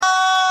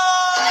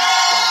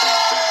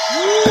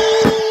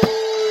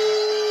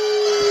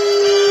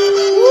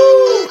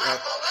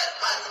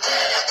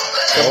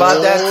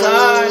about that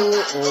time.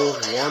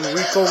 1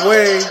 week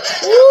away.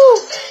 Woo!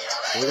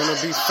 We're gonna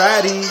be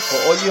fatties. For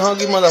all you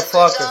hungry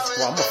motherfuckers.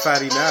 Well, I'm a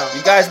fatty now.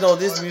 You guys know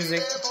this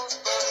music.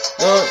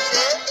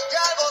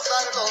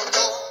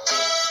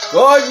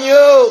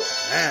 Coño!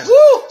 Man.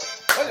 Woo!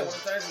 I don't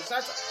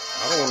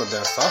want to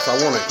dance salsa. I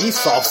want to eat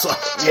salsa.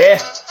 Yeah.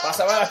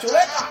 Pásame la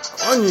chuleta.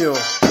 Coño.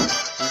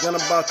 We're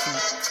about to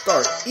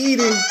start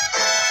eating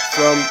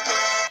some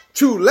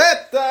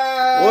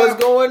chuleta. What's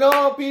going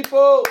on,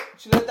 people?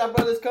 Chuleta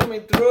Brothers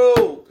coming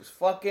through. It's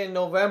fucking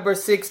November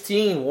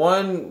 16,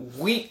 1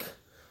 week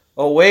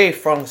away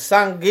from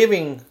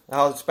Stankgiving,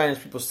 how the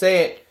Spanish people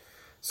say it.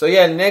 So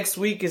yeah, next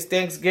week is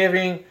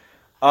Thanksgiving.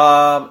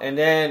 And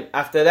then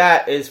after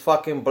that is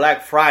fucking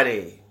Black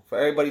Friday. For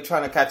everybody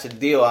trying to catch a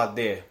deal out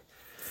there.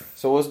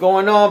 So what's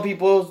going on,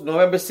 people?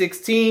 November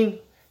 16,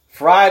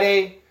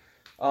 Friday.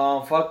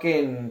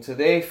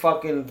 Today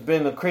fucking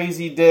been a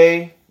crazy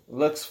day.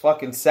 Looks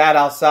fucking sad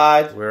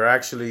outside. We're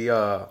actually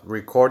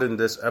recording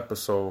this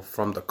episode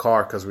from the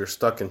car because we're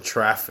stuck in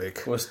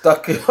traffic. We're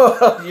stuck in...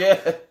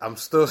 yeah. I'm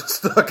still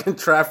stuck in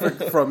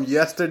traffic from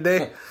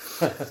yesterday.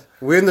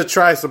 We're in the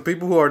tri, so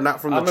people who are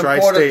not from the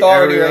tri-state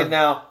area right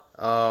now.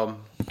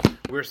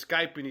 We're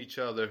Skyping each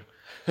other.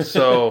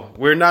 So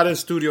we're not in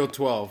Studio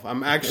 12.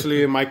 I'm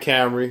actually in my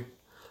Camry.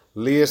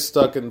 Leah's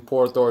stuck in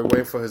Port Authority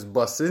waiting for his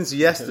bus since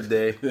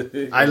yesterday.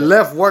 I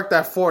left work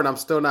at 4 and I'm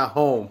still not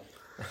home.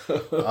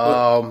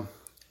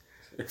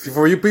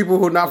 For you people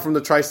who are not from the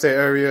tri-state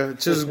area,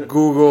 just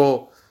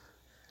Google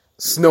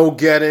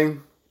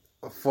snowgetting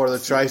for the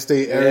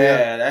tri-state area.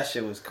 Yeah, that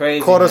shit was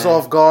crazy. Caught us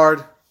off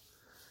guard.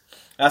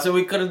 That's why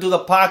we couldn't do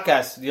the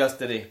podcast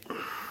yesterday.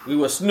 We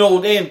were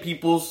snowed in,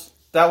 peoples.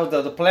 That was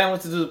the plan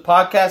was to do the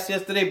podcast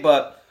yesterday,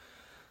 but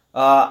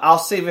I'll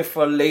save it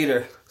for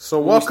later. So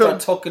when welcome. we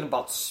start talking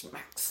about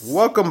smacks.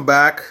 Welcome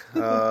back to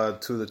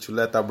the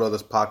Chuleta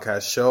Brothers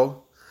podcast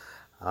show.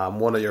 I'm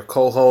one of your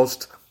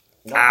co-hosts,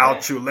 Al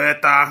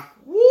Chuleta.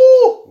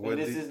 Woo!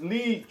 And this is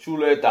Lee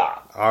Chuleta.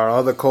 Our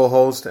other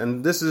co-host,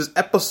 and this is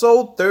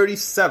episode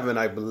 37,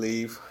 I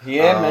believe.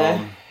 Yeah,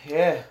 man.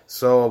 Yeah.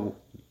 So,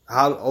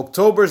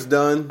 October's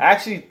done.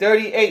 Actually,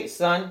 38,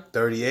 son.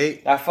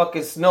 38. That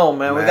fucking snow,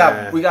 man.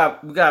 We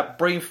got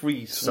brain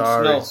freeze.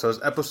 Sorry. Snow. So it's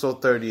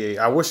episode 38.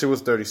 I wish it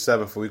was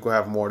 37 so we could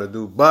have more to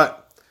do, but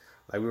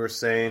like we were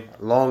saying,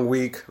 long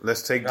week.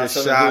 Let's take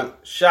this shot.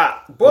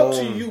 Shot. Brought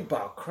to you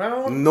by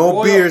Crown. No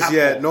Royal beers Apple.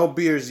 yet. No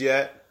beers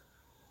yet.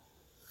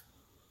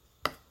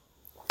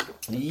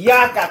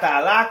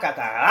 Yakata,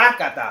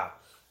 lakata.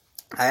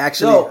 I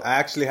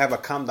actually have a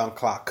countdown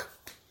clock.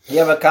 You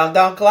have a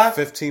countdown clock?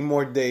 15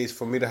 more days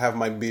for me to have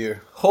my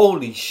beer.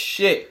 Holy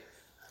shit.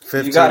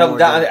 15 You got them more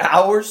down days. to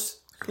hours?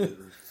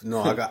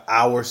 No, I got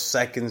hours,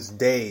 seconds,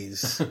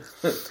 days.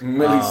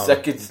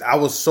 Milliseconds. I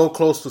was so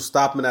close to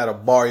stopping at a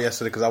bar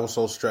yesterday because I was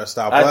so stressed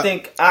out. I was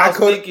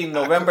thinking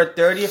November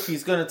 30th,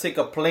 he's going to take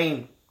a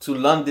plane to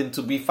London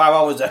to be 5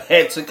 hours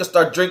ahead so he can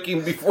start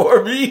drinking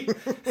before me.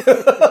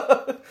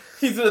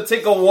 He's going to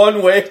take a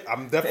one-way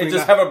and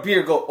just have a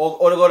beer, go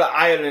or to go to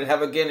Ireland and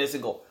have a Guinness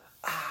and go...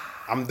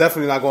 I'm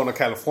definitely not going to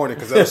California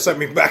because they'll set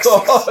me back.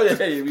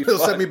 They'll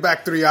set me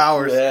back 3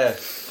 hours. Yeah.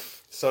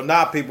 So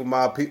now, people,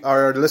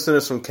 our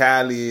listeners from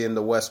Cali and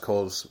the West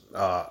Coast,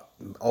 out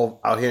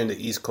here in the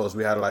East Coast,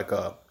 we had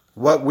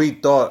what we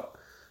thought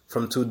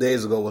from 2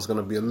 days ago was going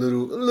to be a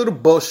little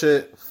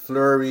bullshit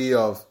flurry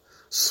of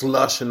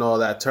slush and all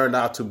that. Turned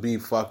out to be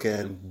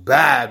fucking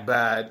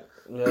bad.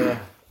 Yeah.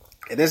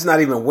 And it's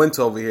not even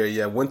winter over here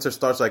yet. Winter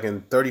starts like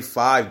in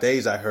 35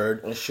 days, I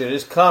heard. And shit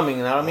is coming.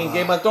 You know what I mean?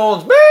 Game of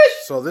Thrones,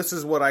 bitch! So this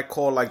is what I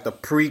call like the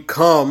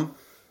pre-cum.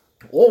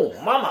 Oh,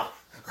 mama.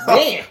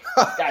 Damn.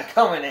 Got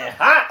coming in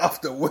hot. Of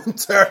the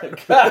winter.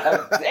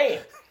 God damn.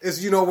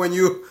 It's, when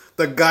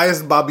the guy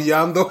is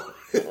babiando.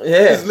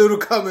 Yeah. His little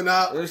coming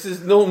out. This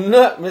is no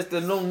nut,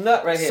 Mr. No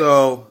Nut right here.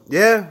 So,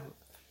 yeah.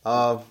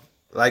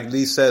 Like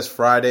Lee says,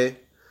 Friday.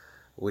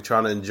 We're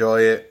trying to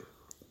enjoy it.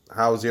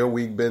 How's your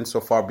week been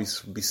so far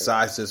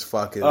besides this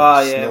fucking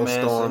snowstorm? Man.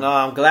 So, no,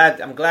 I'm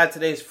glad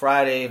today's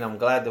Friday and I'm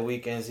glad the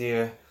weekend's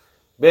here.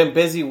 Been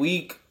busy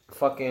week.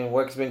 Fucking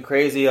work's been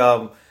crazy.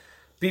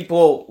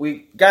 People,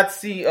 we got to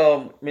see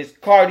Miss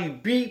Cardi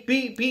B.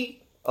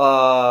 She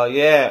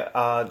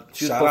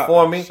was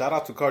performing. Shout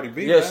out to Cardi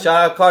B. Yeah, man.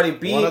 shout out Cardi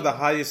B. One of the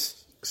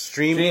highest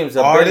streams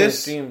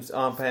artists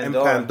on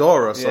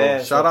Pandora.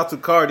 So shout out to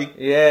Cardi.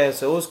 Yeah,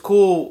 so it was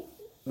cool.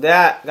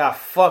 That got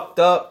fucked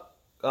up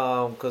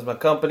because my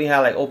company had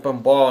like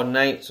open bar all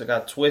night, so it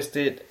got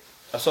twisted.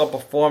 I saw her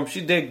perform.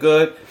 She did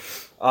good.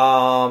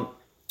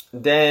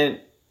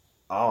 Then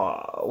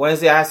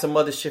Wednesday I had some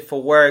other shit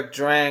for work,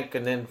 drank,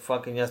 and then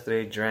fucking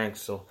yesterday drank.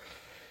 So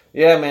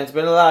yeah, man, it's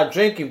been a lot of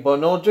drinking, but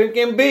no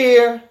drinking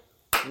beer.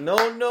 No.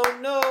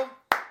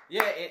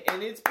 Yeah,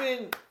 and it's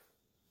been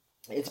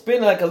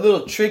like a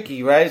little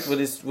tricky, right? With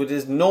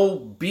this no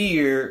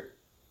beer,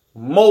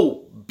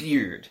 mo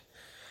beard.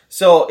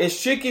 So it's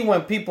tricky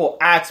when people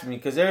ask me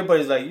because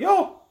everybody's like,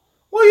 "Yo,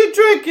 what are you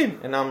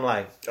drinking?" And I'm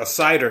like, a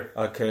cider.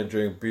 I can't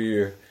drink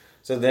beer.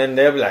 So then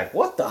they'll be like,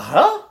 "What the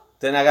hell?"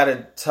 then I got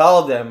to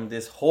tell them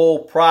this whole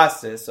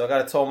process. So I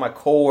got to tell my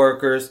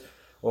coworkers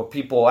or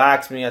people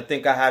ask me. I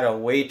think I had a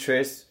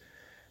waitress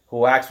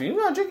who asked me, you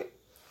know, drink it.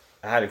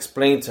 I had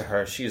explained to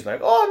her. She's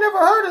like, oh, I never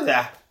heard of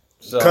that.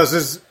 Because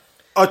it's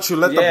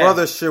Chuleta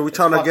Brothers shit. We're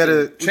trying to get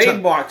it.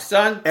 Trademark,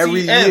 son.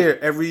 Every year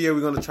we're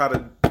going to try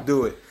to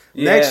do it.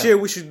 Yeah. Next year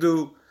we should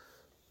do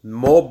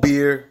more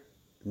beer,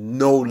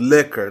 no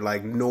liquor.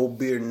 Like no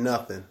beer,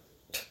 nothing.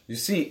 You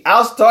see,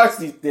 Al starts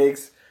these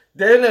things.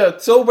 Then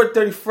October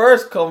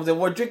 31st comes and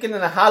we're drinking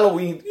in a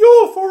Halloween.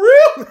 Yo, for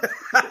real?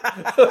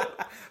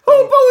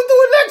 How about we do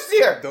it next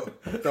year?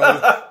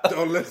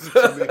 Don't listen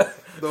to me.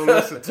 Don't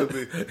listen to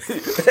me.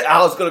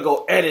 I was gonna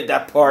go edit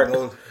that part.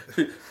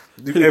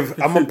 If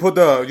I'm gonna put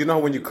the, you know,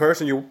 when you curse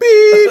and you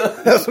beep,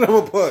 that's what I'm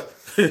gonna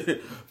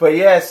put. But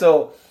yeah,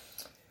 so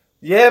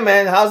yeah,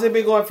 man, how's it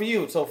been going for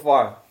you so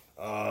far?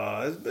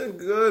 It's been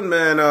good,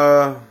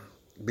 man.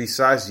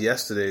 Besides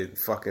yesterday, it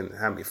fucking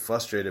had me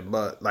frustrated.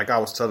 But like I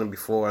was telling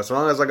before, as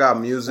long as I got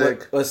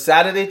music, was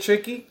Saturday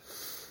tricky?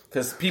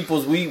 Because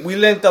we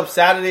linked up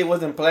Saturday,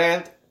 wasn't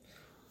planned.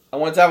 I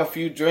wanted to have a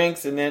few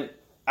drinks, and then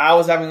I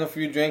was having a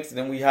few drinks, and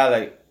then we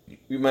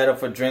met up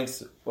for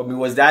drinks. I mean,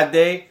 was that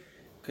day?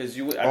 Because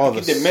you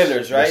did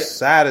Miller's, right?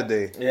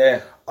 Saturday.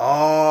 Yeah.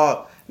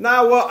 Oh,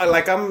 well,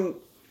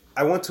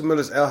 I went to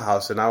Miller's Ale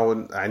House, and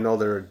I know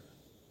their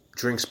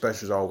drink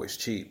specials are always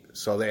cheap.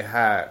 So they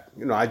had,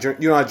 I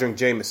drink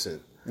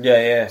Jameson.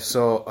 Yeah.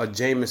 So a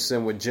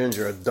Jameson with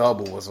ginger, a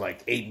double, was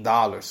like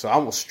 $8. So I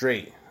was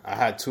straight. I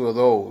had two of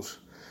those.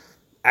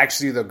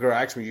 Actually, the girl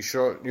asked me, you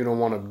sure you don't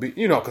want to be,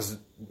 because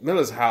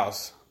Miller's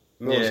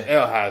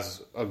Ale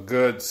has a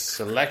good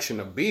selection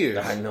of beers.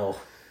 I know.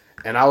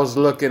 And I was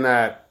looking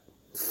at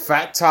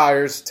Fat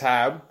Tire's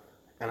tab,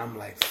 and I'm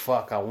like,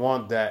 fuck, I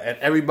want that. And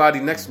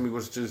everybody next to me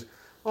was just,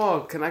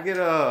 oh, can I get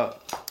a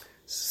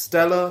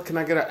Stella? Can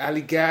I get an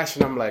Allagash?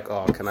 And I'm like,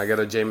 oh, can I get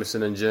a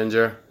Jameson and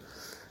ginger?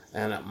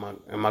 And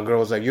my girl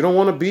was like, you don't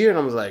want a beer? And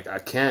I was like, I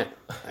can't.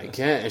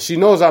 And she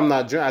knows I'm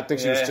not drinking. I think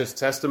she was just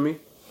testing me.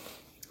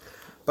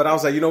 But I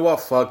was like, you know what?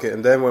 Fuck it.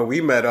 And then when we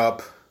met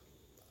up,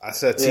 I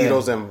said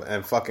Tito's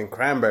and fucking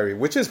cranberry,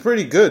 which is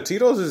pretty good.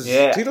 Tito's is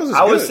good.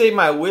 I would say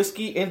my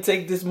whiskey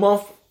intake this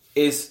month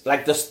is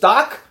like the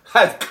stock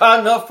has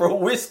gone up for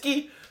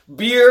whiskey.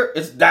 Beer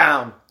is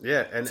down.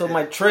 Yeah. So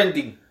my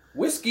trending.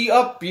 Whiskey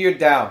up, beer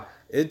down.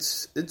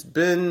 It's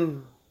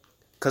been...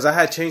 Because I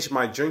had changed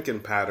my drinking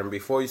pattern.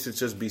 Before, it used to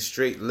just be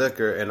straight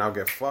liquor and I'll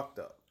get fucked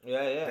up.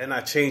 Yeah. And I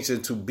changed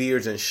it to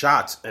beers and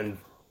shots. And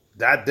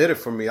that did it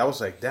for me. I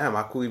was like, damn,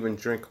 I could even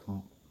drink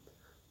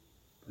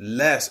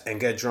less and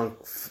get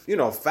drunk,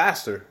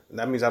 faster. And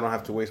that means I don't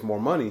have to waste more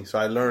money. So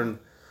I learned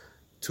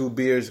 2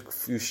 beers, a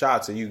few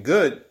shots, and you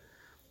good.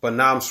 But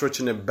now I'm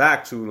switching it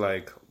back to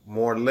like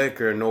more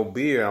liquor, no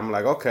beer. I'm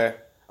like, okay,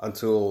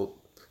 until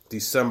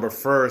December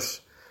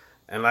 1st.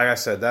 And like I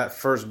said, that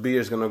first beer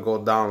is going to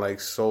go down like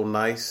so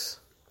nice.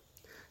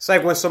 It's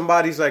like when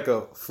somebody's like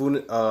a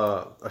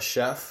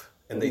chef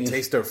and they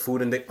taste their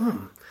food and they,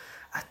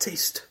 I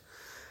taste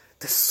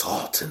the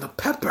salt and the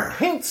pepper.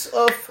 Hints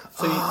of...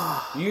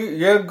 So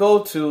your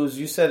go-tos,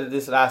 you said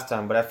this last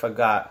time, but I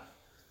forgot.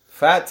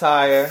 Fat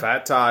Tire.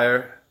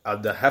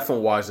 The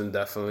Hefeweizen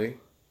definitely.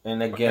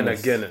 And a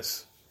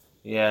Guinness.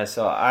 Yeah,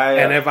 so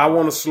And if I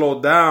want to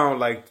slow down,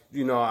 like,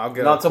 I'll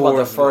get Not about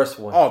the first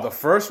one. Oh, the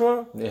first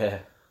one? Yeah.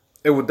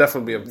 It would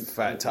definitely be a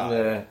Fat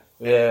Tire.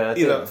 Yeah.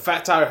 Either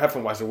Fat Tire or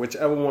Hefeweizen,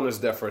 whichever one is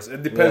there first.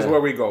 It depends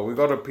where we go. We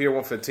go to Pier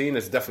 115,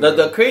 it's definitely...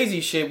 The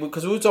crazy shit,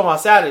 because we were talking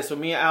about Saturday, so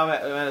me and Al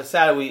met on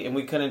Saturday, and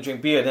we couldn't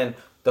drink beer. Then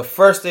the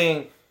first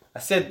thing, I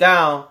sit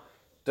down,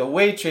 the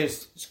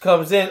waitress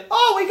comes in,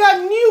 oh, we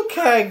got new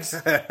kegs.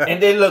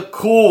 And they look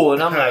cool.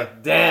 And I'm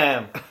like,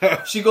 damn.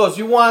 She goes,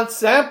 you want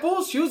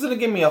samples? She was going to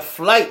give me a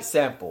flight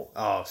sample.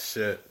 Oh,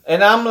 shit.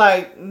 And I'm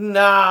like,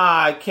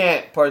 nah, I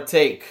can't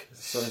partake.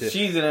 So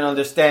she didn't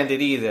understand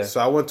it either. So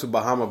I went to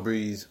Bahama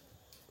Breeze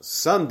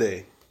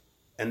Sunday,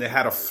 and they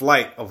had a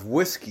flight of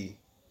whiskey.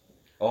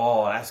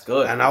 Oh, that's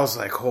good. And I was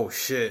like, oh,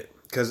 shit.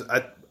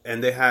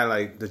 And they had,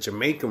 like, the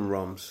Jamaican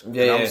rums.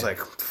 Yeah, and I was like,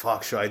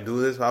 fuck, should I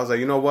do this? I was like,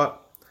 you know what?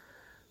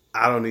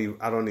 I don't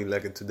need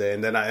liquor today.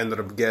 And then I ended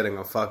up getting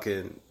a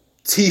fucking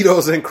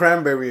Tito's and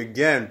cranberry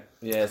again.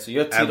 Yeah, so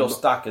your Tito's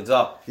stock is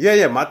up.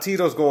 Yeah, my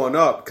Tito's going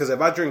up. Because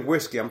if I drink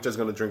whiskey, I'm just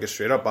going to drink it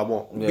straight up. I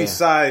won't. Yeah.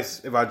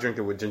 Besides, if I drink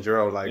it with ginger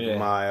ale, like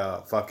my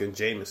fucking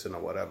Jameson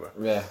or whatever.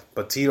 Yeah.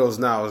 But Tito's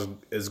now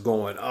is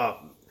going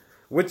up.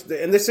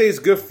 And they say it's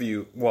good for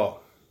you.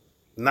 Well,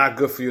 not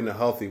good for you in a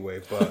healthy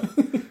way, but...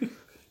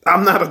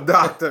 I'm not a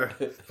doctor.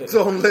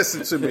 Don't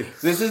listen to me.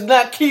 This is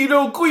not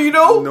Keto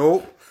Guido.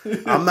 Nope.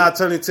 I'm not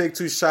telling you to take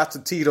 2 shots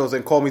of Tito's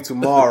and call me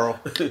tomorrow.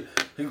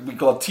 We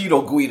call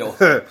Tito Guido.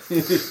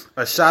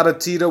 A shot of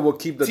Tito will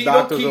keep the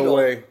doctors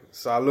away.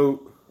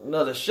 Salute.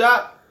 Another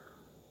shot.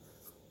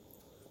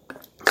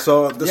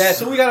 So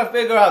we got to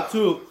figure out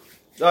too.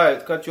 All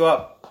right, cut you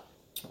up.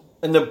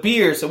 And the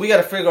beers, so we got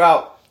to figure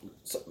out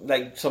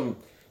like some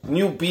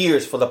new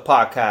beers for the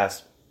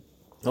podcast.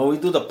 When we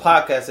do the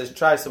podcast, let's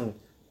try some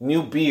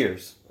new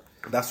beers.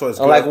 That's what it's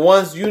good. Like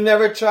ones you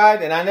never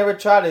tried and I never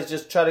tried is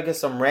just try to get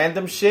some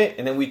random shit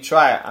and then we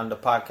try it on the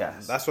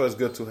podcast. That's why it's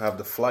good to have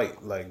the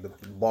flight, like the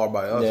bar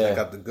by us. They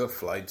got the good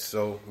flights,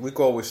 so we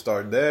could always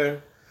start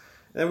there,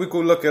 and we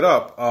could look it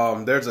up.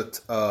 There's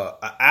a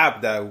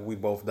app that we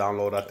both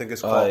download. I think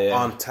it's called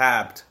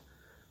Untapped.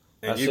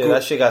 And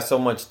that shit got so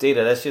much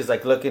data. That shit's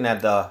like looking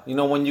at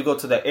when you go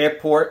to the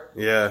airport,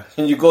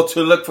 and you go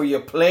to look for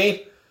your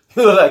plane,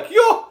 you're like,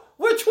 yo,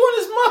 which one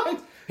is mine?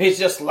 It's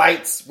just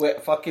lights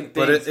with fucking things.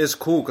 But it's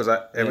cool because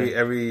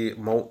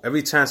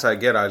every chance I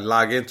get, I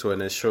log into it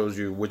and it shows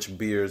you which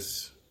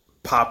beer's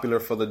popular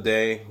for the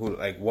day,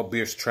 what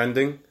beer's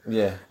trending,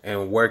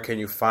 and where can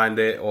you find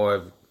it. Or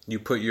if you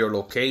put your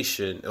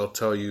location, it'll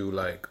tell you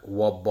like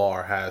what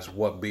bar has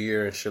what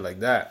beer and shit like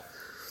that.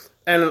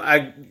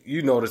 And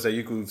you notice that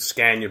you could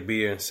scan your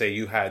beer and say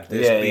you had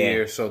this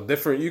beer, so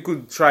different. You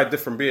could try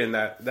different beer, and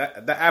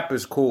that app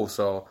is cool.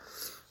 So.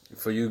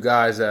 For you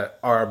guys that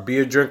are a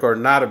beer drinker or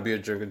not a beer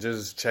drinker,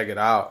 just check it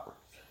out.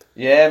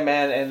 Yeah,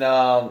 man. And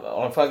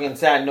on a fucking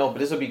sad note, but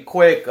this will be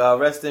quick.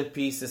 Rest in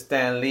peace to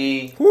Stan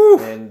Lee. Woo.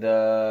 And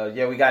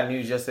we got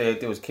news yesterday.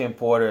 It was Kim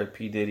Porter,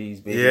 P. Diddy's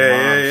baby mom.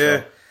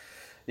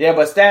 Yeah. So,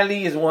 but Stan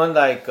Lee is one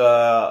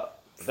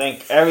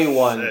thank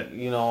everyone.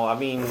 I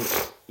mean,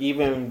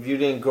 even if you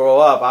didn't grow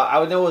up, I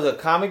know he was a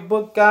comic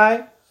book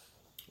guy,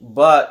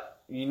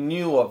 but you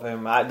knew of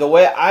him. The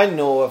way I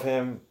know of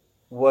him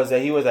was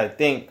that he was, I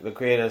think, the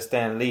creator of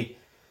Stan Lee.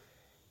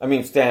 Of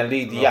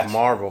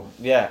Marvel.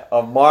 Yeah,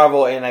 of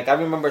Marvel. And, I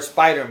remember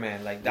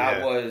Spider-Man.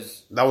 That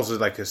was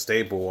like his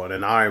staple one.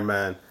 And Iron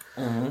Man.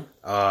 Mm-hmm.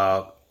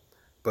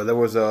 But there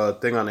was a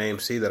thing on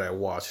AMC that I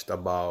watched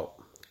about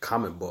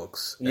comic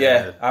books.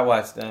 Yeah, I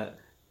watched that.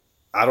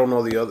 I don't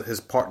know his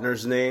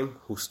partner's name,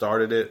 who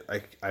started it.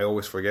 I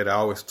always forget. I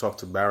always talk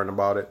to Baron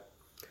about it.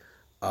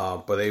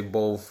 But they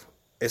both...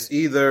 It's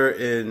either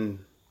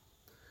in...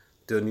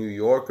 the New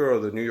Yorker or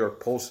the New York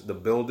Post, the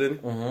building,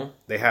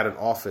 they had an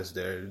office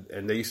there,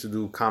 and they used to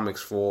do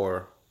comics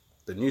for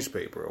the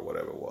newspaper or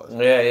whatever it was.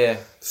 Yeah.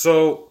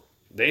 So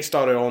they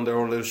started on their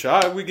own little show. All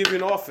right, we give you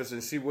an office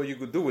and see what you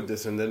could do with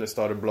this, and then it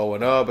started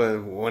blowing up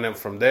and went up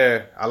from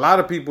there. A lot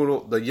of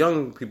people, the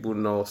young people,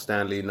 know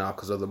Stan Lee now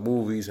because of the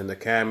movies and the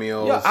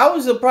cameos. Yo, I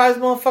was surprised,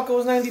 motherfucker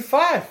was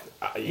 95.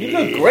 He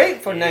looked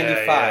great for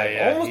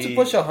 95, almost to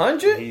push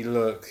 100.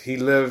 He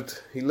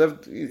lived.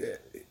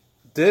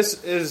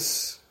 This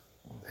is.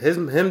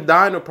 Him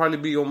dying will probably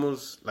be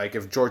almost like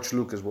if George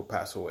Lucas would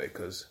pass away,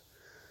 because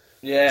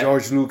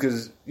George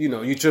Lucas,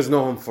 you just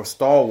know him for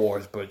Star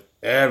Wars, but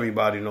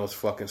everybody knows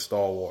fucking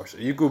Star Wars.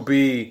 You could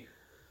be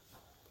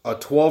a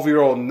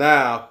 12-year-old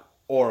now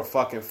or a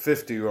fucking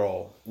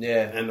 50-year-old.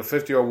 Yeah. And the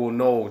 50-year-old will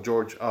know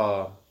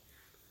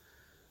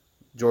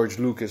George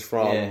Lucas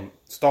from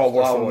Star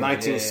Wars from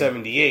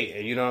 1978.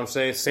 And you know what I'm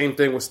saying? Same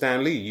thing with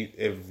Stan Lee.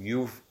 If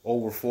you're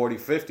over 40,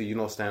 50, you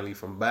know Stan Lee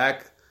from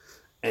back.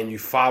 And you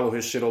follow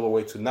his shit all the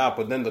way to now.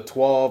 But then the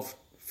 12,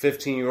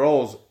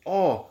 15-year-olds,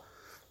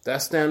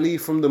 that's Stan Lee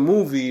from the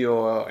movie.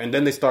 And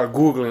then they start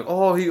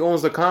Googling, he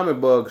owns the comic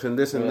books and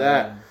this and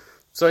that.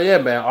 So, yeah,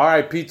 man,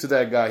 R.I.P. to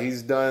that guy.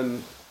 He's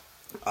done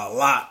a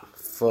lot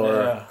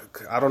for,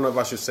 I don't know if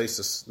I should say,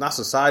 not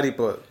society,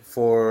 but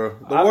for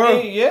the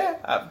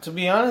world. To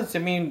be honest,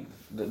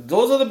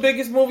 those are the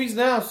biggest movies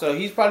now. So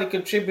he's probably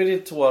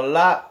contributed to a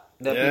lot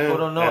that people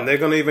don't know. And they're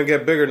going to even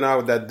get bigger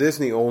now that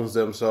Disney owns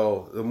them.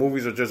 So the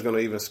movies are just going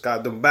to even sky.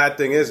 The bad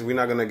thing is we're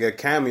not going to get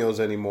cameos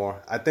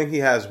anymore. I think he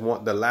has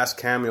the last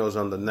cameos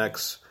on the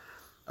next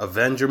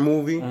Avenger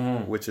movie,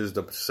 which is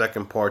the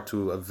second part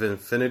to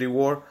Infinity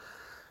War.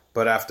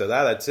 But after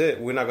that, that's it.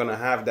 We're not going to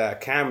have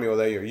that cameo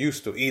that you're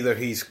used to. Either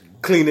he's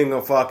cleaning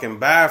a fucking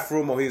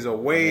bathroom or he's a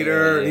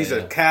waiter. He's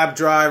a cab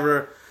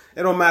driver.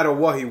 It don't matter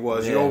what he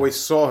was. You always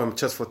saw him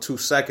just for 2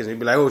 seconds. You'd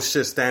be like, oh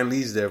shit, Stan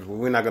Lee's there. But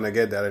we're not going to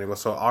get that anymore.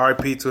 So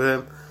R.I.P. to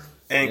him.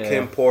 And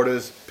Kim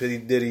Porter's, P.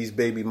 Diddy's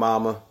baby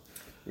mama.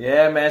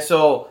 Yeah, man.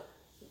 So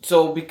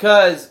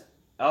because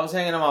I was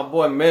hanging out with my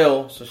boy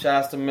Mill, so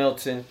shout out to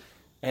Milton.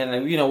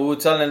 And, we were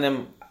telling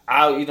him,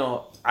 I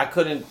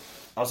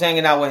was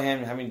hanging out with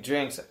him, having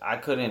drinks. I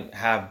couldn't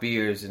have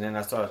beers. And then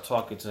I started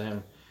talking to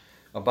him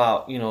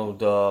about, me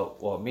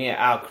and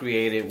Al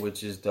created,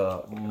 which is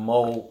the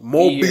Mo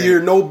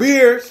beer, no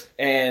beers.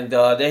 And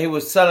then he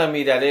was telling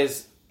me that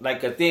there's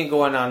like a thing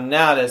going on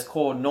now that's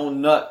called No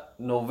Nut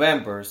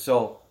November.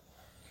 So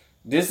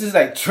this is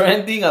like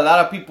trending. A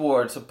lot of people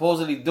are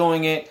supposedly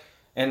doing it.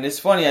 And it's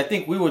funny, I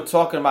think we were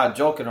talking about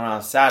joking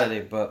around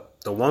Saturday, but...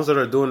 The ones that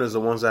are doing is the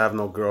ones that have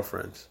no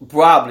girlfriends.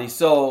 Probably.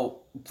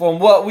 So, from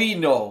what we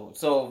know,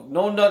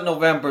 No Nut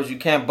Novembers, you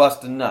can't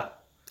bust a nut.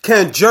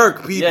 Can't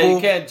jerk, people. Yeah, you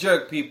can't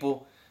jerk,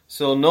 people.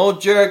 So no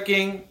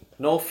jerking,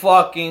 no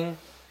fucking,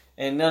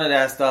 and none of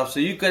that stuff.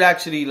 So you could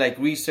actually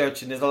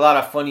research, and there's a lot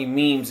of funny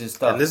memes and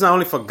stuff. And this is not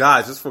only for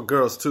guys, it's for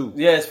girls too.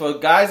 Yeah, it's for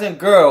guys and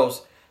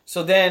girls.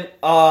 So then,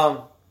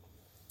 from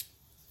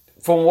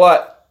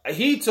what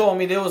he told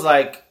me,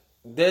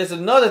 there's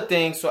another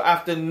thing. So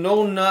after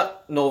No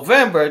Nut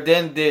November,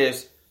 then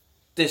there's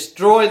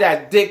Destroy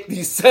That Dick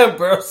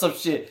December or some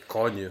shit.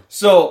 Calling you.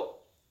 So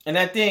And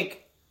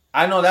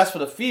I know that's for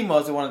the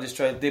females that want to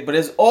destroy the dick, but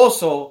it's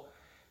also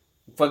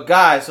for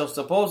guys. So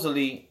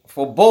supposedly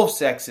for both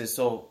sexes.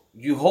 So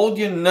you hold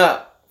your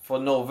nut for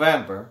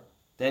November,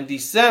 then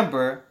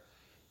December,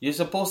 you're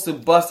supposed to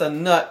bust a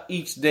nut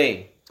each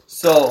day.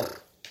 So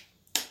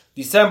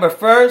December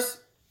 1st,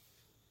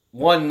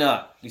 1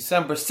 nut.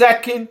 December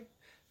 2nd,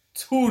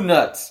 2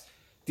 nuts.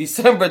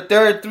 December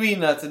 3rd, 3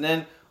 nuts. And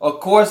then, of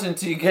course,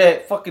 until you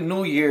get fucking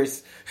New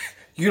Year's,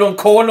 you don't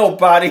call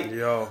nobody.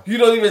 Yo. You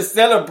don't even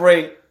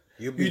celebrate.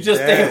 You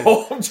just stay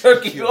home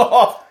jerking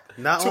off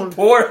not to on,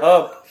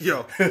 Pornhub.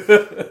 Yo,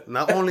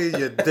 not only is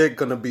your dick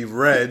gonna be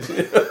red,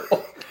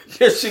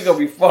 your shit gonna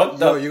be fucked up.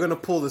 Yo, you're gonna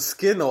pull the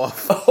skin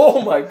off.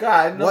 Oh my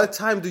god! No. What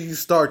time do you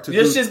start to?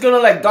 Your shit's gonna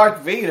like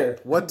Darth Vader.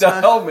 What the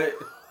time? helmet?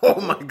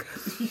 Oh my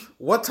god!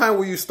 What time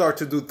will you start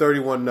to do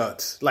 31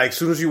 nuts? Like, as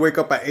soon as you wake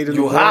up at 8 in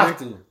the morning, you have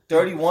to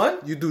 31.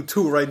 You do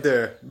 2 right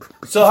there.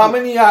 So how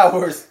many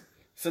hours?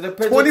 So the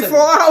 24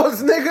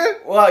 hours,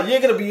 nigga. Well,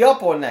 you're gonna be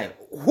up all night.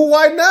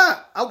 Why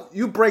not?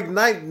 You break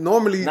night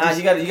normally. Nah,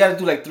 you gotta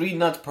do like 3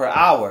 nuts per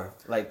hour,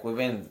 like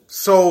within.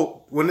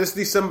 So when it's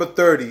December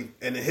 30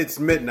 and it hits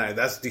midnight,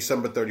 that's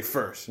December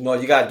 31st. No,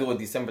 you gotta do it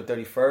December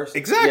 31st.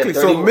 Exactly.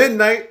 Yeah, so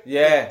midnight.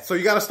 Yeah. So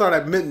you gotta start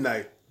at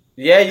midnight.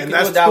 Yeah, you and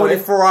can do it that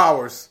 24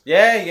 hours.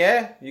 Yeah,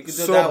 you can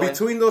do it that way.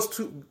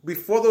 So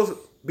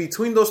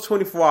between those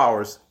 24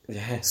 hours,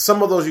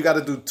 some of those you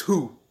gotta do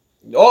 2.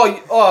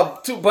 Oh,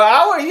 2 per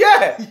hour?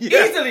 Yeah.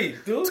 Easily,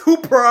 dude. 2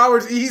 per hour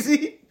is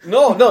easy?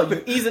 No,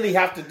 you easily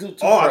have to do 2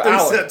 per hour. I think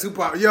you said 2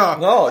 per hour. Yo,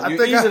 no,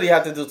 you easily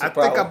have to do 2 per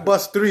hour. I think I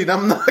bust 3 and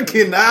I'm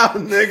knocking out,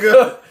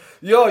 nigga.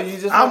 Yo, you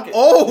just... I'm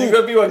old. You're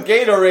gonna be on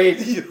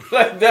Gatorade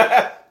like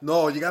that.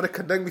 No, you gotta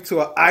connect me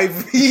to an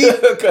IV.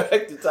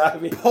 Connect it to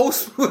IV.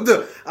 Post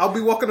with I'll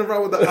be walking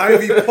around with the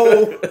IV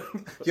pole.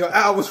 Yo,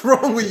 Al, what's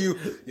wrong with you?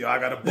 Yo, I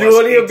gotta bust. You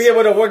won't even be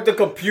able to work the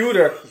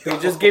computer. They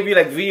just give you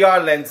like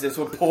VR lenses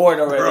with porn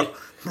already.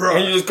 Bro.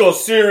 And you just go,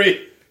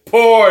 Siri,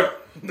 porn.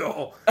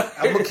 No,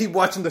 I'm gonna keep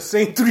watching the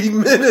same 3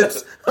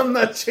 minutes. I'm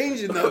not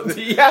changing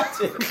nothing.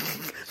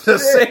 The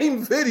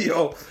same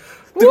video,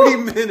 3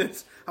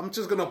 minutes. I'm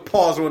just gonna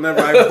pause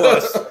whenever I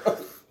bust.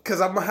 Cause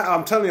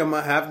I'm telling you, I'm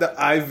gonna have the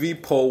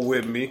IV pole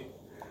with me.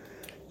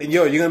 And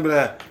yo, you're gonna be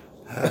like,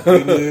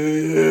 Happy New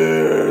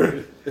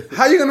Year.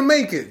 How you gonna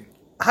make it?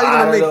 How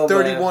you gonna make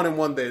 31 in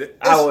one day?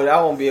 I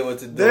won't be able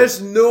to do it. There's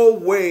no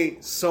way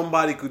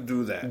somebody could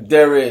do that.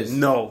 There is.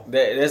 No.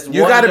 There's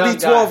you gotta be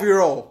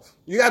 12-year-old.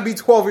 You gotta be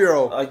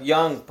 12-year-old.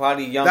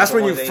 Probably young. That's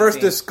when you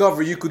first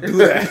discover you could do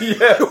that.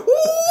 Yeah.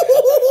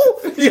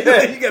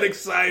 You get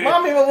excited.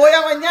 Mami, me voy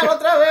a bañar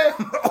otra vez.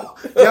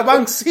 Ya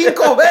van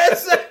 5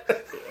 veces.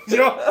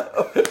 Yo,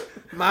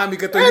 mami,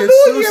 que estoy en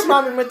sucio.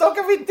 Mami, me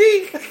toca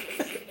vestir.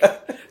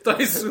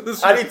 Estoy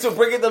sucio. I need to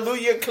bring in the new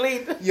year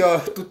clean. Yo,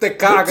 tú te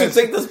cagas.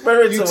 To take the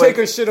spirits you away. take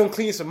a shit on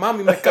clean. So,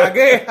 mami, me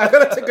cagué. I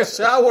gotta take a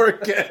shower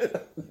again.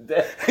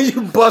 And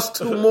you bust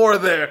 2 more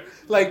there.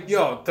 Like,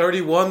 yo,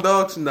 31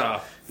 dogs? Nah.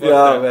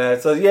 Yeah,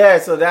 man.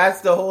 So that's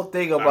the whole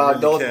thing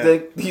about don't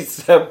dick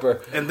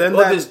December. And then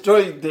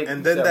destroy dick.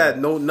 And then that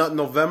nut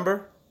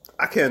November.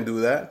 I can't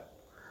do that.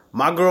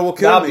 My girl will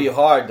kill That'll me. That'll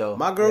be hard though.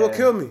 My girl will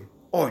kill me.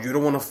 Oh, you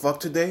don't want to fuck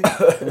today?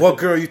 What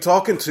girl are you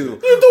talking to? You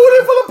doing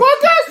it for the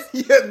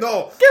podcast? Yeah,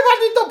 no. Que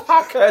maldito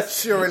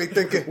podcast. She already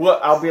thinking. Well,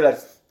 I'll be like,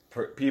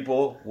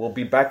 people will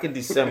be back in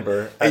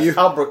December. And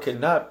Albert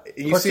cannot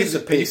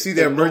participate. You see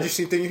the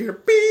emergency thing, you hear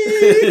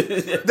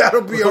beep.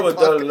 That'll be our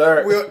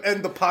podcast. We'll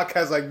end the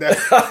podcast like that.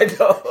 I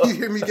know. You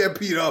hear me get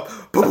beat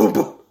up. Boom, boom,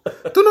 boom.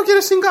 Tú no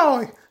quieres singar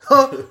hoy?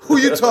 Huh? Who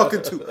you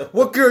talking to?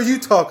 What girl you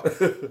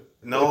talking?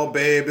 No,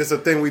 babe, it's a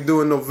thing we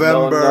do in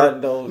November.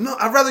 No,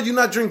 I'd rather you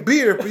not drink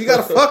beer, but you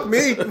gotta fuck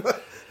me.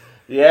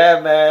 Yeah,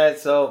 man.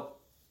 So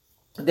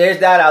there's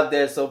that out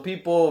there. So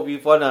people, if you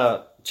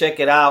wanna check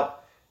it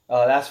out,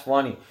 that's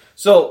funny.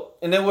 So,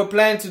 and then we're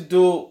planning to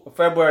do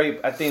February,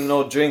 I think,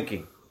 no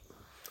drinking.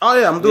 Oh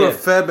yeah, I'm doing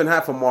Feb and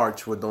half of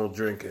March with no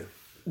drinking.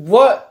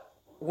 What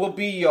will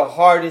be your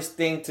hardest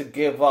thing to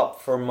give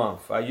up for a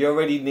month? You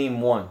already named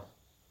one.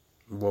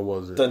 What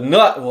was it? The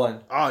nut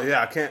one. Oh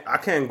yeah, I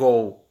can't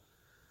go.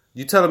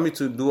 You telling me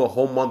to do a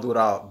whole month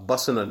without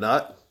busting a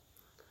nut?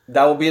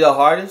 That would be the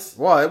hardest?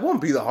 Well, it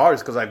won't be the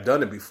hardest because I've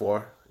done it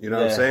before. You know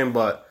what I'm saying?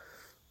 But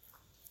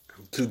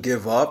to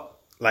give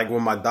up, like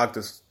when my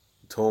doctors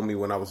told me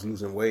when I was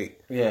losing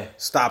weight,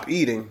 stop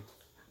eating.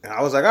 And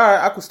I was like, all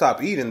right, I could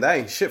stop eating. That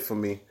ain't shit for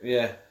me.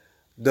 Yeah.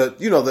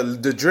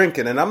 The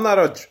drinking, and I'm not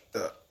a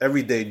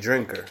everyday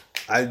drinker.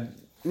 A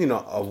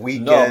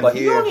weekend. No, but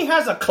here. he only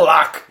has a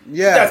clock.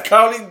 Yeah, that's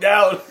counting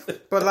down.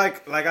 But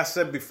like I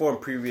said before in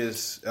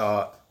previous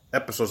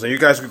episodes, and you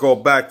guys could go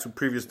back to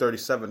previous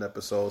 37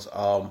 episodes.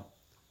 I'm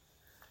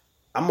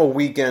a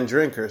weekend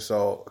drinker,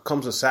 so it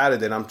comes a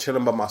Saturday and I'm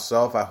chilling by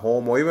myself at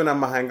home, or even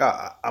I'm gonna hang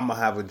out. I'm gonna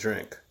have a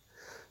drink.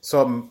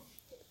 So, and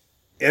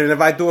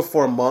if I do it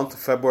for a month,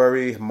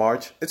 February,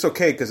 March, it's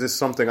okay because it's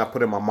something I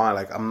put in my mind.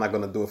 Like I'm not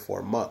gonna do it for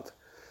a month,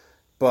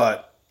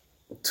 but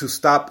to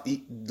stop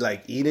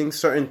eating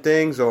certain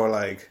things, or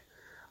like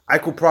I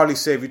could probably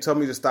say if you tell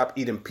me to stop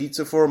eating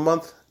pizza for a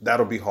month,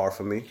 that'll be hard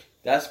for me.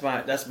 That's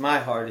my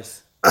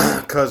hardest.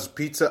 Because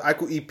pizza, I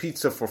could eat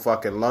pizza for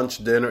fucking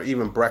lunch, dinner,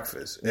 even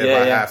breakfast if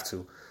I have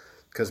to.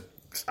 Because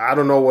I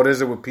don't know what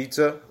is it with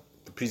pizza.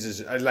 The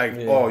pizza's like,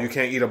 oh, you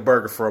can't eat a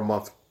burger for a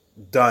month.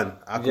 Done.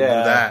 I can do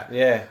that.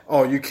 Yeah.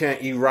 Oh, you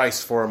can't eat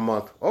rice for a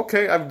month.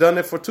 Okay, I've done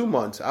it for 2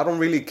 months. I don't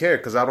really care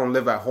because I don't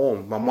live at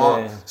home. My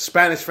mom,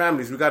 Spanish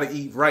families, we got to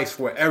eat rice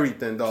for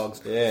everything, dogs.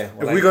 Yeah.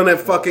 If we're going to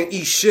fucking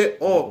eat shit,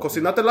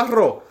 cocinate el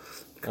arroz.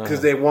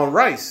 Because they want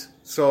rice.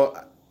 So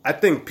I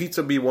think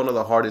pizza be one of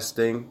the hardest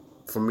thing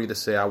for me to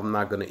say I'm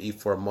not going to eat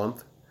for a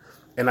month.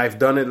 And I've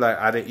done it like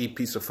I didn't eat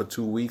pizza for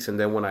 2 weeks. And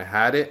then when I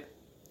had it,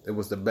 it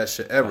was the best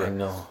shit ever. I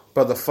know.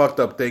 But the fucked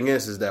up thing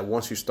is that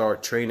once you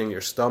start training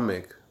your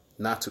stomach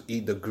not to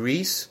eat the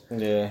grease,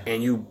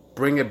 and you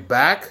bring it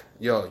back,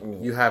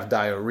 you have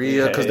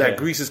diarrhea because that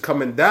grease is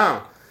coming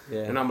down.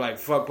 Yeah. And I'm like,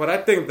 fuck. But I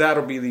think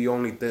that'll be the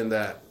only thing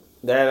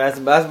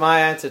that's my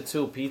answer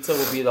too. Pizza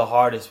would be the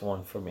hardest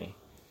one for me.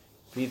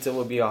 Pizza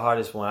would be the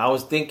hardest one. I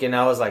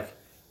was like,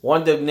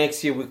 wonder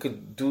next year we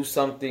could do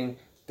something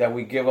that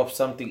we give up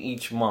something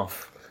each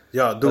month.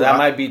 Yeah, dude, but that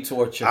might be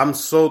torture. I'm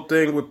so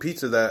thing with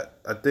pizza that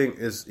I think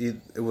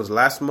it was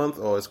last month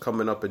or it's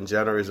coming up in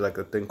January. It's like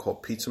a thing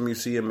called Pizza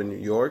Museum in New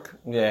York.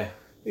 Yeah.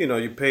 You know,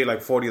 you pay like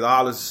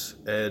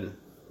 $40 and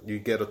you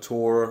get a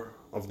tour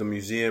of the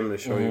museum and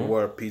show you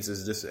where pizza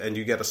is this, and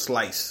you get a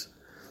slice.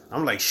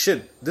 I'm like,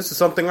 shit, this is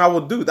something I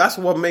would do. That's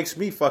what makes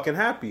me fucking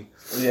happy.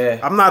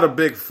 Yeah. I'm not a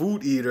big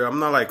food eater. I'm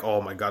not like,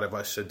 oh my God, if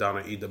I sit down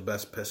and eat the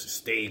best piece of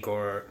steak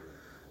or...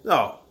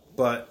 No.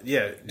 But,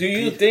 yeah. Do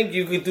you think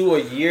you could do a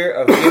year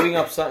of giving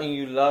up something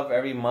you love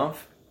every month?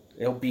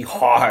 It'll be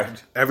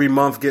hard. Every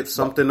month get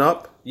something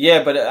up?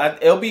 Yeah, but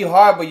it'll be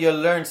hard, but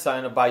you'll learn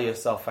something about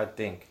yourself, I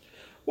think.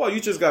 Well, you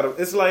just gotta...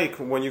 It's like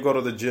when you go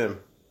to the gym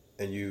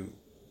and you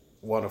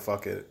want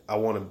to I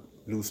want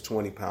to lose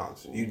 20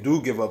 pounds. You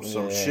do give up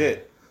some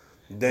shit.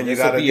 Then you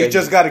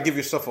just gotta give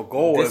yourself a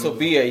goal. This will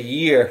be a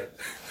year.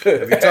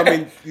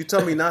 If you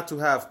tell me not to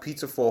have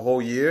pizza for a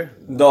whole year,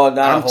 no, not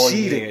I'm a whole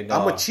cheating. year. No.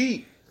 I'm a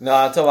cheat. No,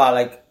 I'm talking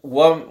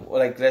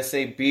about let's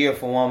say beer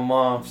for 1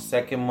 month,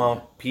 second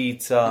month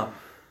pizza,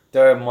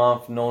 third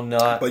month no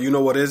nut. But you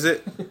know what is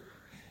it?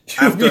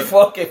 You'll be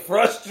fucking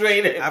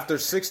frustrated. After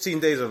 16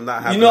 days of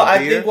not having I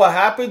think what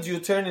happens, you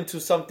turn into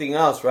something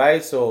else,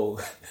 right? So,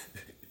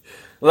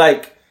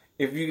 like,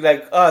 if you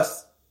like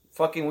us,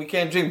 fucking, we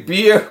can't drink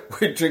beer,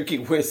 we're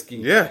drinking whiskey.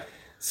 Yeah.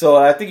 So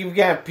I think if you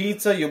can have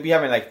pizza, you'll be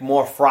having like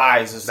more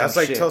fries or something.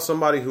 That's like tell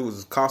somebody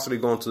who's constantly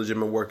going to the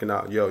gym and working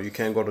out, you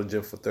can't go to the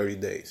gym for 30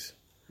 days.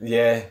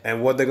 Yeah.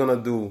 And what they're going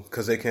to do,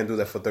 because they can't do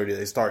that for 30 days,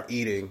 they start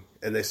eating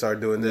and they start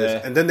doing this.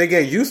 Yeah. And then they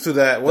get used to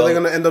that. What are they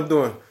going to end up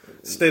doing?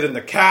 Stay on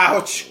the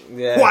couch,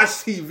 watch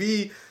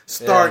TV,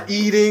 start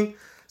eating.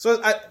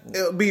 So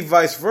it'll be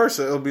vice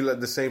versa. It'll be like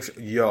the same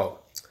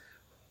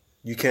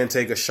you can't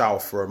take a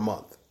shower for a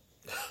month.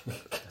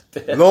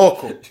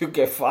 Local. You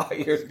get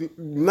fired.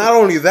 Not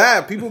only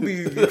that,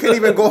 you can't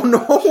even go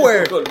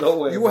nowhere.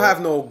 You man.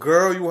 have no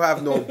girl, you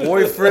have no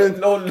boyfriend.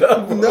 No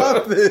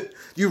nothing.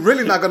 You're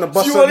really not gonna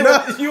bust a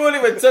nut. You won't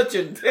even touch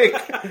your dick.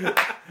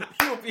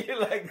 You'll be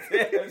like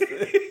this.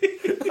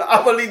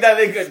 I'm gonna leave that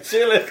nigga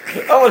chilling.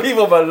 I'm gonna leave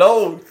him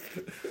alone.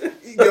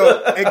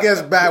 It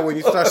gets bad when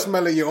you start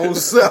smelling your own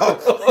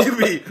self. You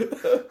be,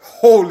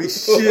 holy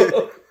shit.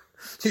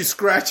 You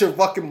scratch your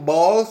fucking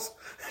balls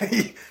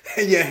and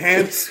your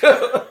hands.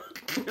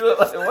 You're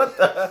like, what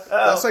the hell?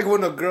 That's like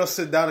when a girl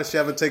sit down and she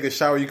haven't taken a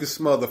shower, you can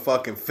smell the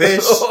fucking fish.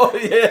 Oh,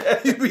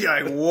 yeah. You be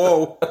like,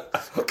 whoa.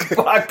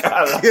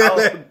 Bacalao. ¿Qué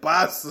le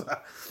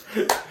pasa?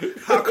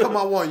 How come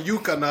I want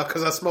yuca now?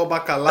 Because I smell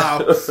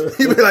bacalao.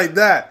 You be like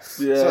that.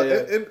 Yeah, so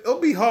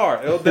it'll be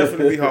hard. It'll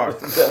definitely be hard.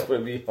 It'll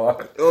definitely be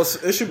hard.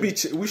 It should be.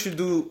 We should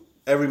do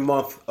every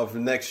month of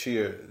next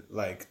year.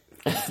 Like,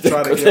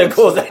 try to get that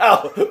goes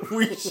out.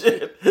 We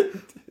should.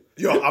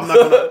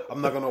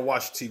 I'm not gonna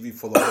watch TV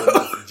for the whole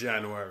month of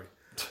January.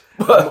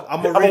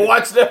 I'm gonna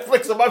watch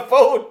Netflix on my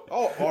phone.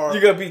 Or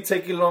you're gonna be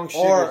taking long shit.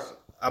 Or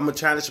I'm gonna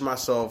challenge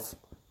myself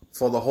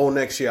for the whole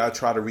next year. I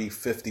try to read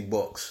 50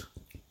 books.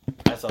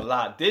 That's a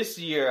lot. This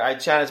year, I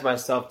challenged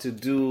myself to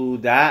do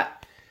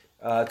that,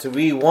 to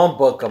read 1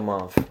 book a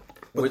month,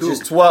 which is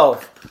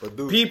 12.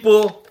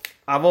 People,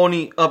 I'm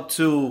only up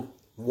to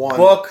 1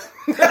 book.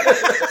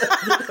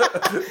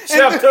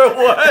 Chapter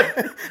 1.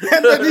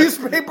 And the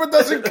newspaper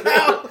doesn't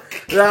count.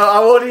 Now,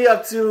 I'm only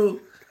up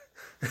to...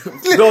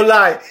 No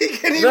lie. He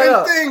can't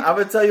even think. I'm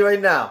going to tell you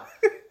right now.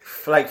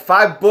 Like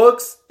 5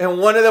 books, and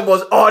one of them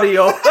was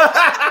audio.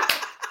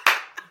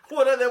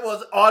 One of them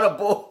was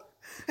audible.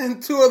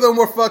 And 2 of them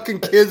were fucking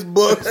kids'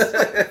 books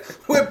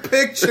with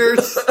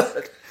pictures.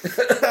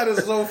 That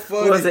is so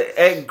funny. Was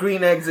it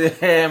green eggs and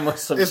ham or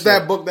something? It's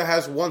that book that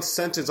has 1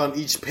 sentence on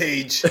each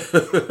page.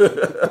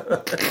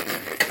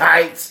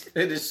 Kites.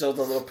 It just shows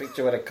a little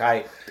picture with a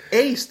kite.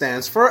 A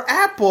stands for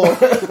apple.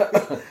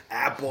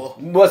 Apple.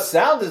 What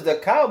sound does the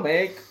cow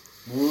make?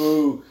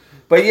 Woo.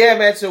 But yeah,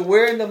 man, so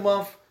we're in the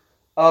month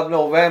of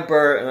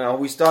November.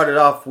 We started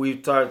off.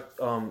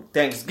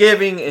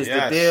 Thanksgiving is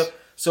the deal.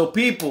 So,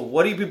 people,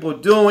 what are you people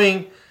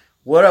doing?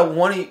 What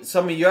are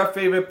some of your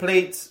favorite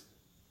plates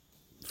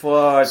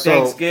for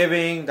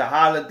Thanksgiving, the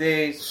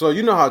holidays? So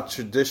you know how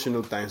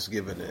traditional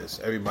Thanksgiving is.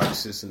 Everybody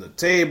sits in the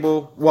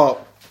table.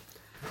 Well,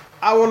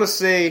 I want to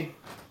say,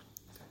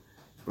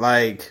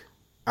 like,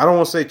 I don't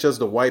want to say just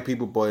the white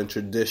people, but in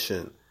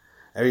tradition,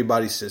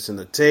 everybody sits in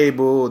the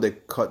table. They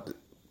cut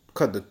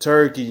the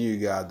turkey. You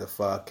got the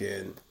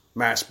fucking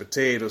mashed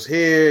potatoes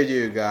here.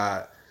 You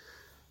got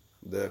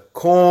the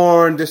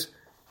corn.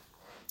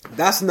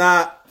 That's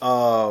not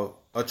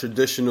a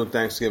traditional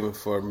Thanksgiving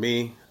for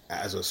me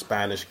as a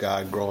Spanish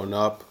guy growing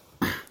up.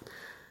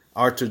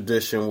 Our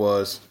tradition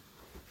was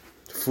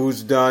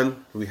food's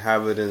done. We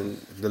have it in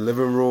the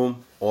living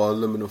room, all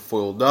aluminum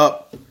foiled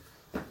up.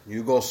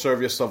 You go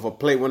serve yourself a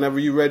plate whenever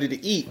you're ready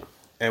to eat.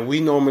 And we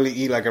normally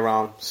eat like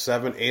around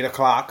 7, 8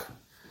 o'clock,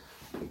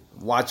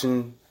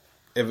 watching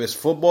if it's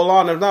football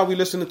on. If not, we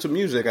listen to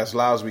music as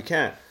loud as we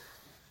can.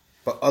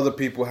 But other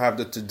people have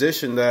the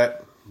tradition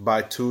that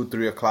by 2,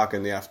 3 o'clock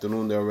in the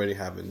afternoon, they're already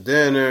having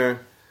dinner,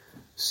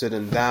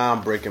 sitting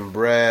down, breaking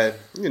bread,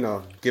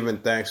 giving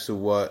thanks to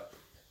what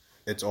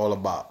it's all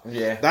about.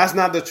 Yeah. That's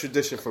not the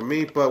tradition for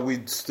me, but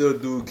we still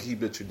do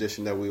keep the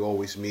tradition that we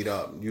always meet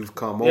up. You've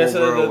come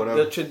over or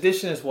whatever. The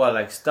tradition is what,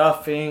 like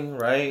stuffing,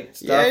 right?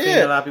 Stuffing.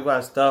 Yeah. A lot of people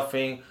have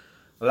stuffing.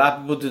 A lot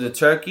of people do the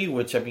turkey,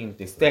 which, I mean,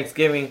 it's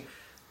Thanksgiving.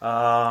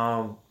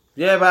 But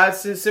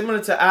it's similar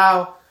to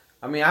Al.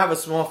 I mean, I have a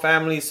small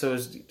family, so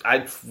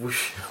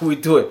we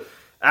do it.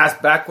 Ass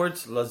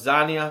backwards,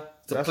 lasagna.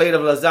 It's a plate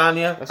of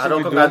lasagna.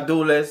 Arroz con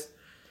gandules,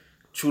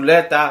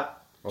 chuleta,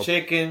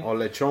 chicken. Or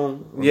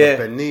lechon. Yeah.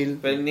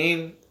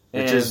 Pernil.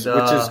 Which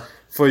is,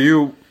 for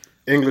you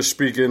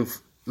English-speaking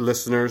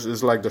listeners,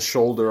 is like the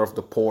shoulder of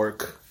the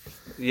pork.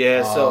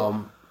 Yeah,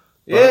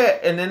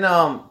 and then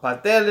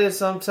pateles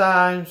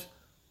sometimes.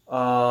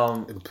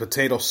 And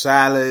potato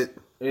salad.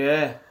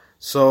 Yeah.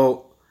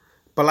 So...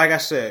 But like I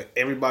said,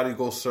 everybody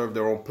goes serve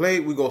their own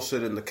plate. We go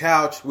sit in the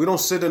couch. We don't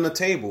sit in the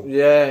table.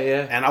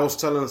 Yeah. And I was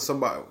telling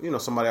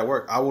somebody at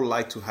work, I would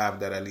like to have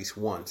that at least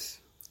once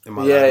in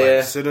my life.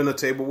 Like, sit in the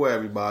table with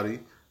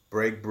everybody,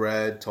 break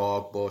bread,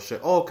 talk,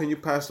 bullshit. Oh, can you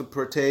pass the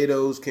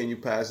potatoes? Can you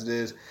pass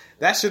this?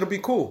 That shit'll be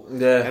cool.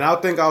 Yeah. And I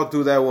think I'll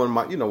do that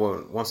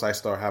once I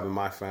start having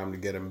my family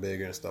getting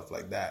bigger and stuff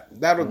like that.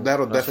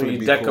 That'll definitely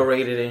be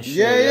decorated cool. And shit.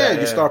 Yeah.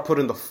 You start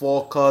putting the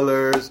fall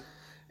colors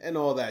and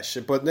all that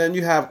shit. But then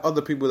you have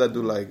other people that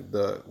do like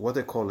what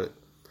they call it,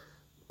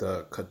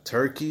 the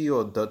turkey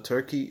or the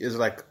turkey is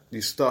like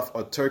you stuff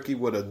a turkey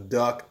with a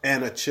duck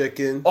and a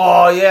chicken.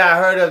 Oh yeah, I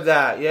heard of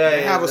that. Yeah,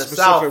 they have a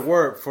specific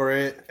word for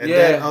it. And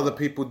then other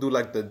people do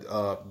like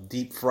the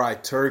deep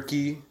fried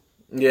turkey.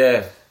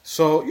 Yeah.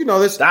 So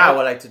this that I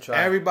would like to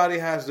try. Everybody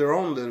has their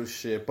own little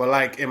shit. But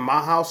like in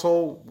my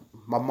household,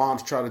 my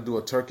mom's tried to do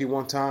a turkey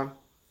one time.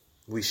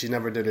 She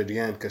never did it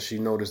again because she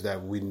noticed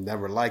that we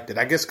never liked it.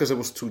 I guess because it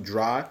was too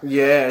dry.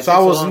 Yeah. So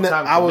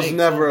I was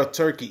never a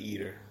turkey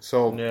eater.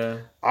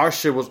 So our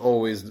shit was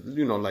always,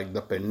 like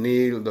the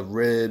pernil, the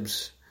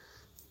ribs,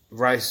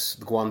 rice,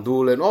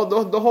 guandule, and all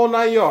the whole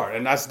 9 yards.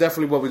 And that's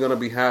definitely what we're gonna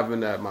be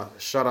having.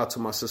 Shout out to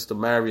my sister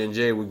Mary and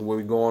Jay.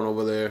 We're going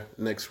over there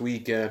next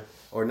weekend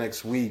or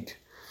next week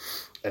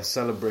and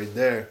celebrate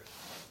there.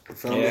 You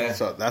feel me?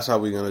 So that's how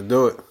we're gonna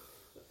do it.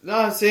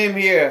 No, same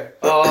here.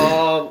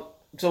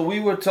 So we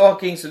were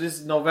talking, so this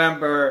is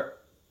November,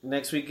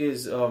 next week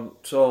is,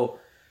 so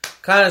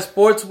kind of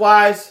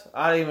sports-wise,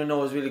 I don't even know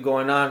what's really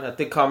going on. I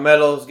think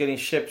Carmelo's getting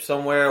shipped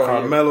somewhere.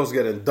 Carmelo's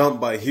getting dumped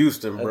by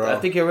Houston, bro. I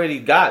think he already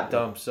got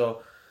dumped,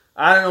 so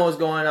I don't know what's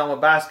going on with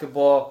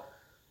basketball.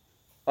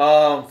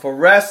 For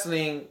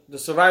wrestling, the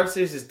Survivor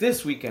Series is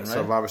this weekend, right?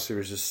 Survivor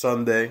Series is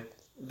Sunday.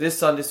 This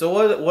Sunday. So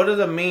what are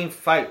the main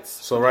fights?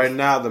 So right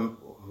now,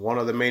 one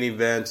of the main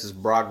events is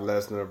Brock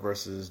Lesnar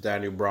versus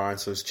Daniel Bryan.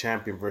 So it's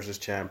champion versus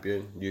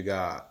champion. You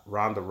got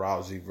Ronda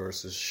Rousey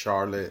versus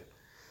Charlotte.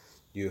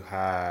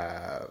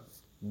 They're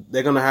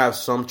going to have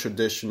some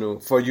traditional,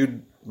 for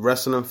you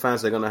wrestling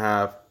fans, they're going to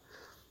have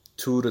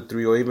 2 to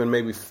 3 or even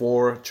maybe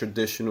 4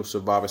 traditional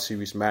Survivor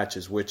Series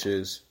matches, which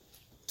is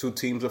 2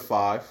 teams of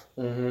 5.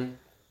 Mm-hmm.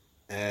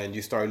 And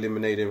you start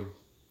eliminating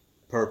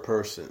per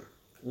person.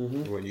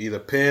 Mm-hmm. When you either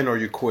pin or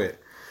you quit.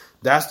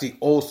 That's the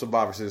old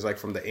Survivor Series, like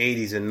from the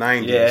 80s and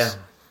 90s. Yeah.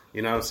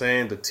 You know what I'm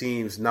saying? The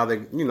teams, now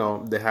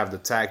they have the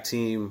tag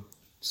team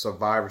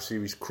Survivor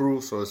Series crew,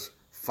 so it's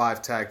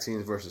 5 tag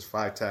teams versus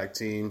 5 tag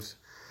teams.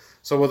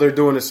 So what they're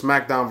doing is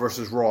SmackDown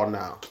versus Raw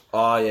now.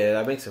 Oh, yeah,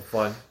 that makes it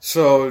fun.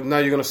 So now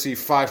you're going to see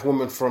 5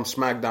 women from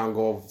SmackDown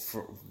go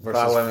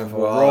versus 5 women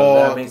from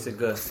Raw. That makes it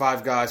good.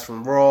 5 guys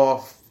from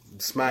Raw,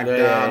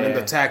 SmackDown, and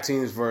the tag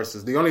teams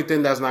versus. The only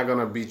thing that's not going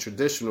to be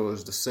traditional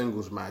is the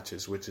singles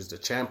matches, which is the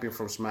champion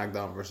from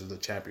SmackDown versus the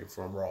champion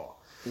from Raw.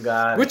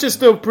 Which is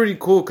still pretty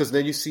cool because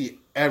then you see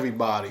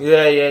everybody.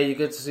 Yeah, you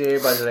get to see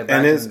everybody. Like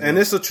and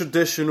it's a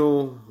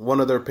traditional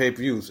one of their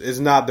pay-per-views. It's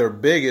not their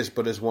biggest,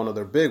 but it's one of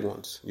their big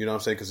ones. You know what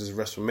I'm saying? Because it's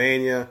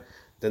WrestleMania.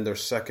 Then their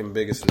second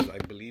biggest is, I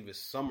believe, is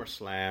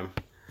SummerSlam.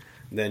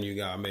 Then you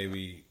got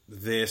maybe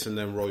this and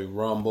then Royal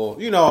Rumble.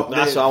 You know,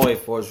 that's what I wait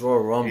for. Is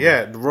Royal Rumble.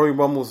 Yeah, the Royal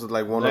Rumble is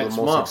like one Next of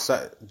the most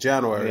exciting.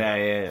 January.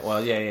 Yeah.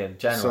 Well, yeah,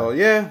 January. So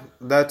yeah,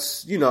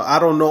 that's I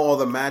don't know all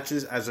the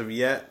matches as of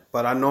yet,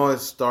 but I know it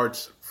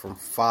starts from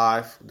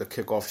 5, the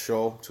kickoff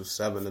show, to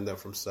 7, and then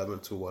from 7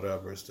 to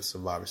whatever is the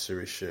Survivor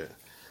Series shit.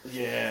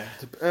 Yeah.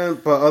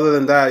 But other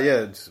than that,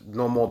 yeah, it's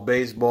no more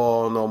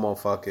baseball, no more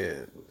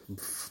fucking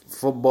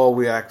football.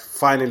 We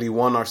finally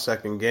won our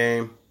second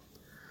game,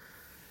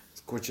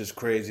 which is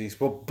crazy.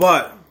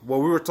 But what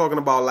we were talking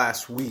about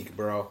last week,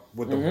 bro,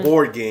 with the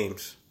board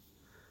games.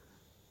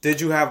 Did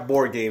you have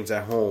board games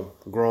at home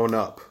growing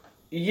up?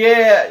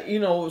 Yeah,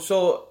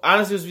 so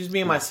honestly, it was just me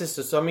and my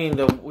sister. So, I mean,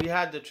 we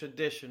had the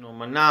traditional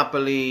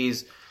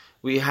Monopolies.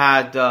 We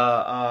had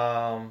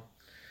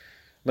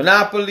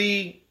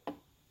Monopoly.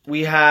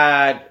 We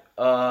had,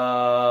 it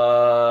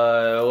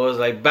was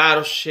like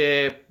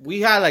Battleship.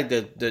 We had like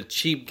the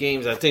cheap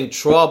games. I think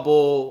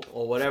Trouble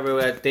or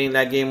whatever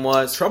that game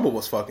was. Trouble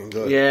was fucking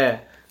good.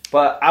 Yeah.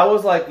 But I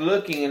was like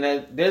looking, and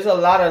then there's a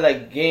lot of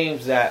like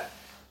games that,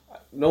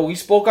 we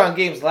spoke on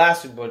games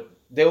last week, but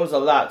there was a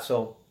lot.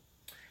 So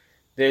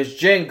there's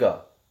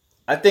Jenga.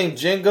 I think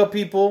Jenga,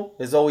 people,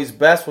 is always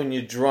best when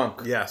you're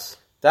drunk. Yes.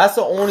 That's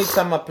the only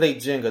time I play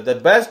Jenga. The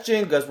best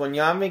Jenga is when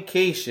you're on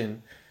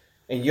vacation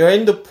and you're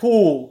in the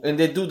pool and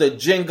they do the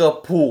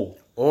Jenga pool.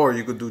 Or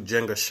you could do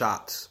Jenga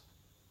shots.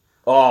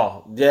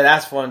 Oh, yeah,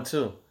 that's fun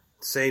too.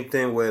 Same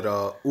thing with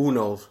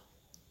Uno's.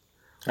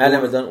 I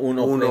never done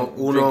Uno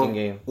drinking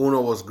game.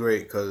 Uno was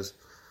great because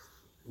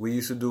we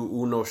used to do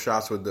Uno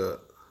shots with the,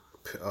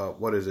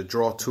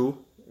 draw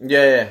 2?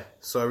 Yeah.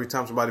 So every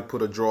time somebody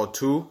put a draw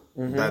 2,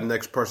 that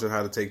next person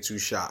had to take 2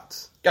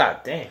 shots. God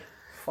damn.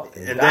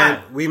 And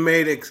then we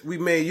made,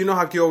 you know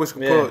how you always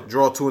can put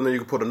draw 2 and then you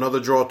can put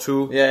another draw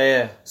 2?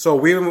 Yeah. So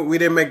we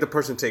didn't make the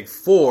person take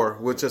 4.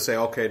 We'll just say,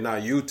 okay, now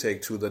you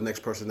take 2. The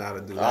next person had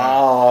to do that.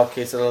 Oh,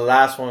 okay. So the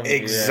last one.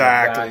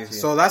 Exactly. Yeah,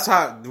 so that's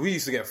how we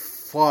used to get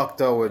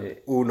fucked up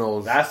with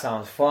Unos. That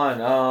sounds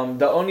fun.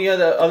 The only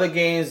other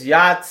games,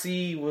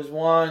 Yahtzee was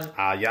one.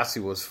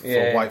 Yahtzee was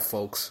for white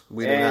folks.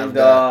 We didn't have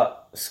that.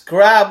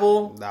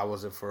 Scrabble. That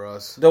wasn't for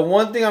us. The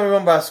one thing I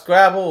remember about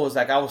Scrabble was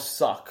like I would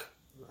suck.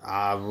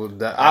 I would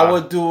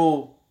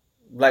do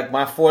like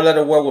my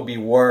 4-letter word would be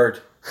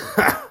word.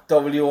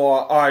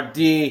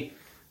 WRD.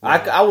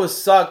 I would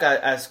suck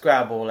at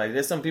Scrabble. Like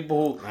there's some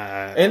people who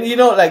and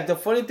like the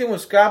funny thing with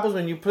Scrabble is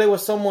when you play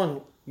with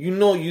someone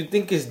you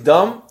think is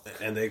dumb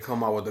and they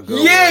come out with the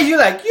good word. You're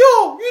like,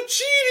 yo, you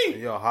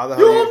cheating. Yo, how the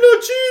hell I'm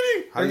not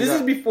cheating. And this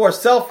is before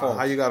cell phones.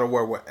 How you got to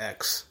work with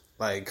X?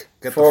 Like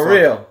get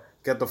real.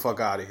 Get the fuck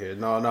out of here.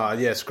 No.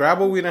 Yeah,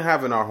 Scrabble we didn't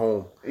have in our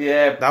home.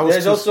 Yeah,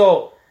 there's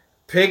also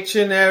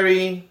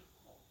Pictionary.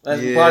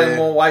 That's probably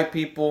more white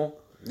people.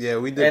 Yeah,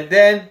 we did. And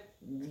then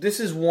this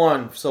is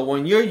one. So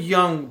when you're a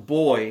young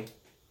boy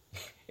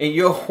and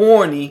you're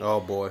horny,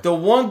 oh boy, the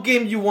one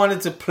game you wanted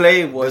to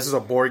play was. This is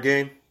a board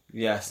game.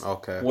 Yes.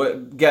 Okay.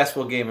 Guess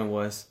what game it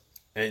was?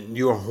 And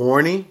you're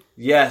horny?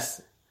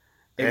 Yes.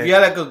 If you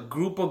had like a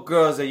group of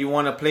girls that you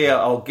want to play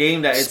a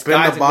game that it's spin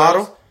guys the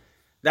bottle. Girls,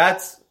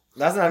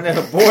 that's not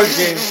a board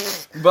game,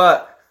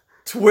 but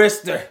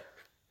Twister.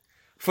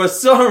 For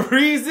some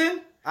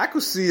reason, I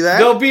could see that.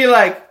 They'll be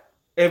like,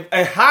 if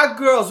hot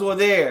girls were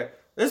there,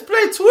 let's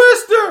play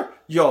Twister.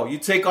 Yo, you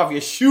take off your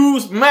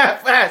shoes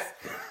mad fast.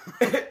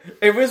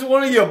 If it's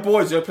one of your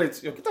boys, you'll play.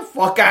 Yo, get the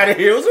fuck out of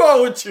here. What's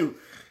wrong with you?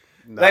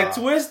 Nah. Like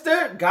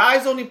Twister,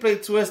 guys only play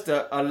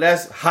Twister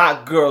unless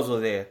hot girls are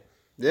there.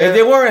 Yeah. If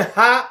they weren't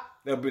hot,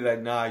 they'll be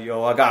like, nah,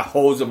 yo, I got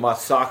holes in my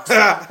socks.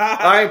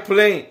 I ain't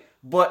playing.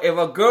 But if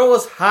a girl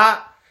was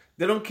hot,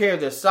 they don't care if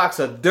their socks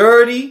are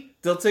dirty.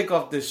 They'll take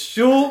off the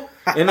shoe.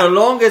 And as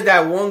long as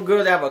that one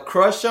girl they have a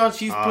crush on,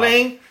 she's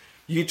playing,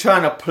 you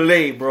trying to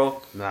play,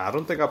 bro. Nah, I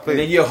don't think I played.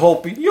 And then you're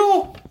hoping,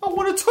 yo, I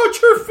want to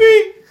touch her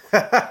feet.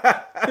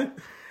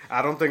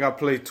 I don't think I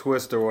played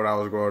Twister when I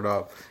was growing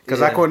up. Because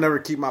I could never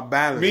keep my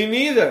balance. Me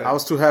neither. I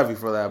was too heavy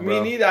for that,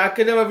 bro. Me neither. I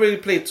could never really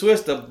play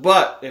Twister.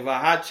 But if a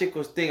hot chick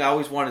was thing, I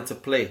always wanted to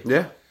play.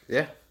 Yeah.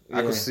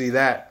 I could see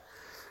that.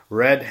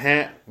 Red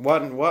hand,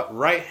 what?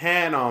 Right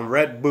hand on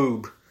red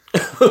boob.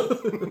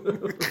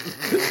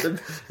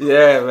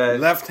 Yeah, man.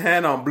 Left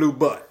hand on blue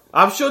butt.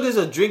 I'm sure there's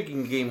a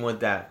drinking game with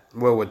that.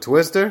 Well, with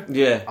Twister?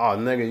 Yeah. Oh,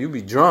 nigga, you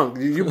be drunk.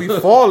 You be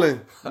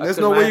falling. There's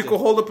no way you can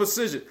hold a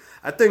precision.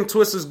 I think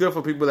Twister's good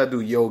for people that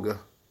do yoga.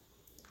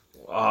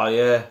 Oh,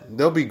 yeah.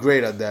 They'll be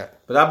great at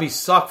that. But that'd be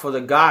suck for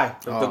the guy.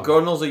 If the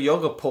girl knows a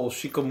yoga pose,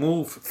 she can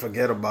move.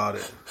 Forget about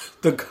it.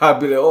 The guy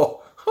be like,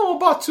 oh, I'm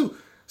about to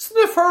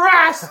sniff her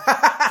ass.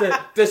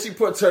 then she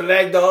puts her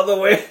leg the other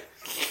way.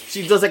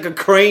 She does like a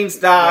crane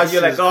style.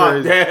 You're like, oh,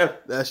 crazy. Damn.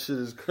 That shit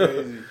is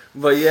crazy.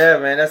 But yeah,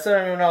 man, that's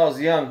something when I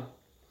was young.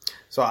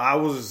 So I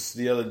was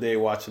the other day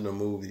watching a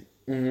movie.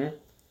 Mm-hmm.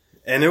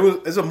 And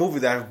it's a movie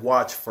that I've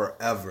watched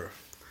forever.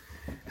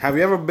 Have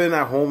you ever been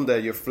at home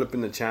that you're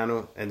flipping the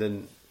channel and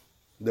then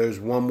there's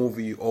one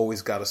movie you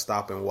always got to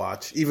stop and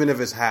watch, even if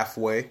it's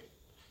halfway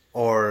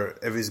or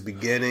if it's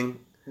beginning?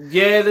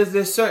 Yeah,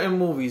 there's certain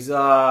movies.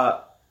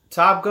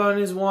 Top Gun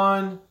is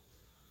one.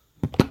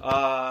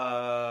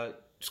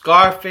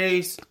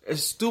 Scarface.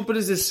 As stupid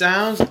as it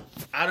sounds,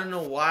 I don't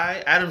know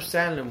why. Adam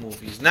Sandler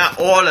movies, not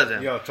all of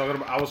them. Yo, talking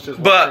about, I was just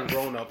watching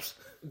Grown Ups.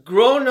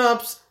 Grown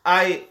Ups,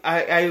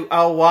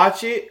 I'll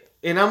watch it,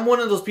 and I'm one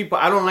of those people.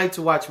 I don't like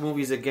to watch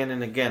movies again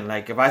and again.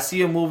 Like if I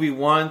see a movie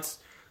once,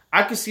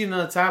 I could see it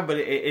another time, but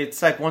it's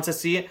like once I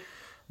see it.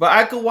 But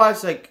I could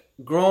watch like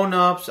Grown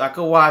Ups. I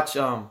could watch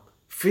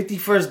 50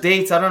 First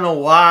Dates. I don't know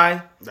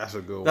why. That's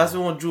a good one. That's the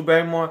one with Drew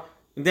Barrymore.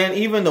 And then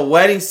even The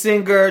Wedding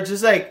Singer.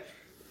 Just like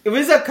if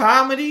it's a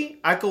comedy,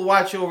 I could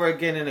watch over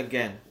again and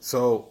again.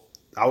 So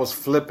I was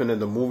flipping in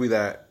the movie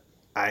that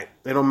it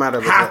don't matter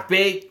if Half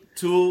Baked.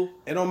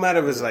 It don't matter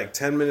if it's like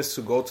 10 minutes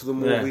to go to the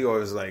movie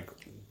or it's like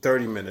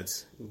 30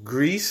 minutes.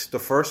 Grease, the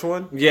first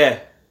one. Yeah.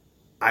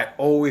 I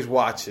always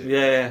watch it.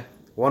 Yeah.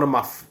 One of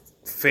my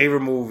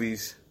favorite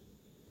movies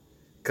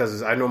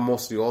because I know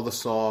mostly all the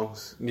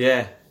songs.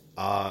 Yeah.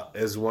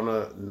 Is one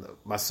of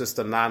my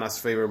sister Nana's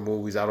favorite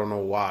movies. I don't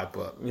know why,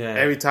 but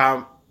every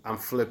time I'm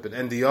flipping.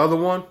 And the other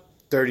one,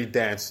 Dirty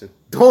Dancing.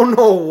 Don't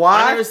know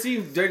why. I never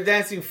seen Dirty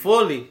Dancing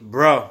fully.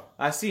 Bro.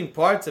 I've seen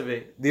parts of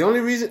it. The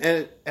only reason,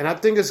 and I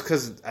think it's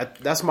because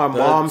that's my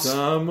mom's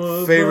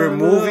favorite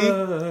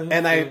movie,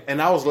 and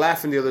I was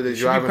laughing the other day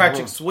driving home.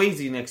 Patrick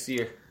Swayze next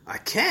year. I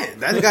can't.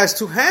 That guy's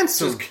too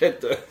handsome. Just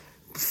get the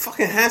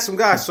fucking handsome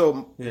guy.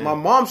 So my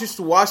mom used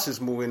to watch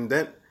this movie, and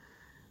then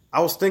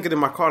I was thinking in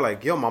my car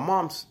like, yo, my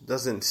mom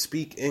doesn't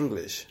speak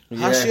English.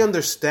 How she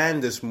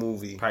understand this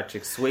movie?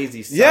 Patrick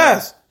Swayze. Son.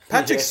 Yes.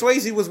 Patrick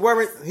Swayze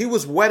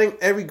was wetting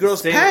every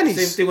girl's panties.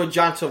 Same thing with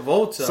John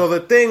Travolta. So the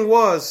thing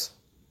was,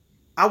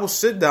 I will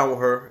sit down with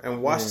her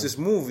and watch this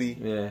movie.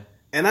 Yeah.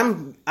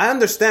 And I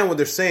understand what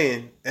they're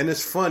saying, and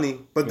it's funny,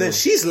 but then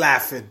she's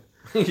laughing.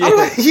 I'm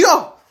like,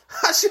 yo,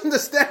 how she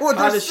understand what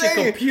they're saying?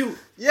 How does she compute?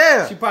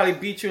 Yeah. She probably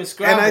beat you in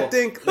Scrabble. And I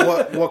think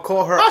what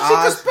caught her how eyes... she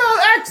can spell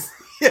X?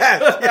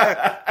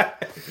 Yeah.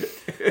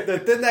 The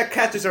thing that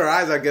catches her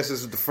eyes, I guess,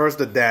 is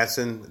the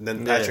dancing, and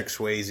then Patrick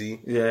Swayze.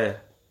 Yeah.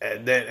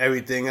 And then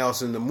everything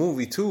else in the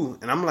movie, too.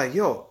 And I'm like,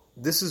 yo,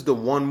 this is the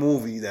one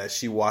movie that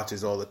she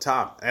watches all the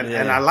time.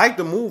 And I like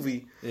the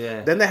movie.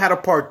 Yeah. Then they had a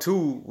part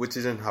 2, which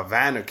is in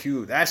Havana,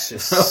 Cuba. That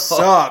shit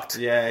sucked.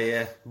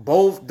 Yeah.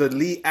 Both the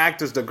lead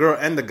actors, the girl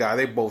and the guy,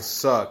 they both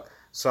suck.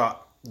 So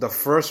the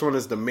first one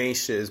is the main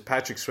shit. Is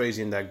Patrick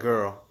Swayze and that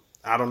girl.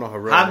 I don't know her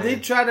real name. Have they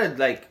tried to,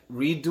 like,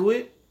 redo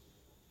it?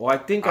 Well, I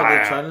think are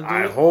they trying to do it?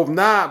 I hope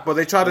not. But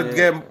they try to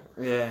get...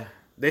 Yeah.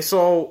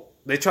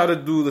 They try to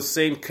do the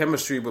same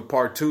chemistry with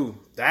part 2.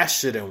 That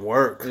shit didn't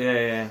work.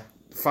 Yeah.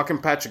 Fucking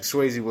Patrick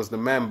Swayze was the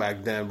man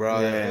back then, bro.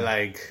 Yeah.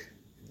 Like,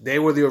 they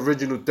were the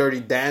original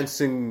Dirty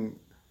Dancing.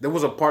 There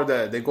was a part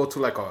that they go to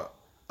like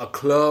a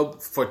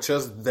club for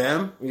just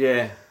them.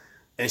 Yeah.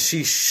 And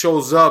she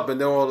shows up and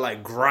they're all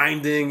like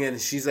grinding and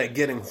she's like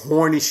getting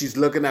horny. She's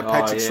looking at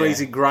Patrick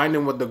Swayze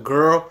grinding with the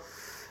girl.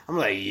 I'm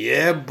like,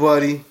 yeah,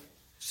 buddy.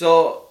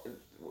 So,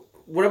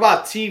 what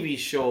about TV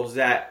shows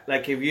that,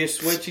 like, if you're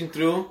switching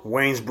through?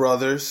 Wayne's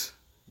Brothers.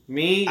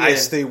 Me, I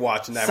stay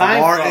watching that. Seinfeld.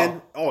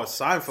 Martin. Oh,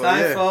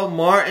 Seinfeld,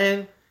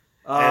 Martin.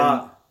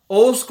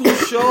 Old school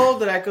show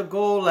that I could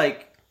go,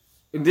 like,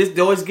 they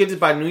always give it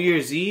by New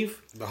Year's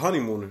Eve. The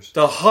Honeymooners.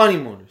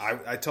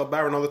 I tell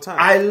Barron all the time.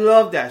 I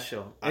love that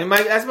show. And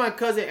that's my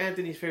cousin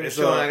Anthony's favorite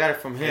show, and I got it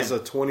from him. It's a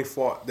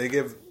 24... They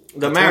give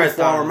the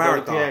marathon. 24-hour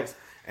marathon.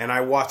 And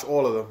I watch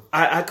all of them.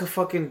 I could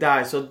fucking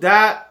die. So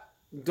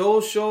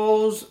those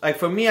shows, like,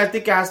 for me, I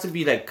think it has to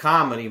be, like,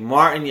 comedy.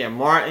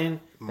 Martin.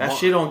 That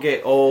shit don't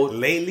get old.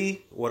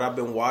 Lately, what I've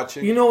been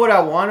watching... You know what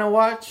I want to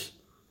watch?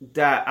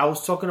 That I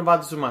was talking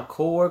about this with my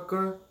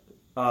coworker.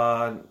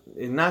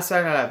 It's not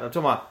Saturday Night Live. I'm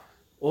talking about,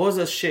 what was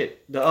the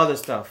shit? The other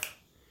stuff.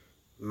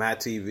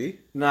 Matt TV?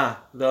 Nah,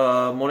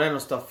 the Moreno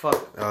stuff.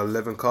 Fuck.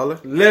 Living Color?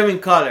 Living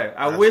Color.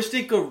 I wish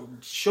they could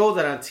show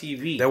that on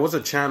TV. There was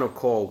a channel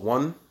called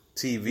One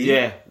TV.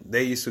 Yeah.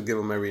 They used to give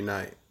them every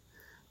night.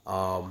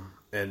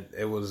 And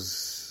it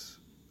was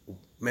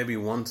maybe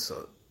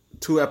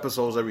 2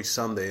 episodes every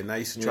Sunday. And I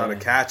used to try to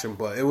catch them.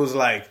 But it was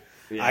like,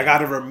 I got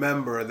to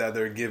remember that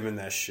they're giving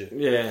that shit.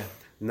 Yeah.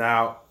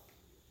 Now,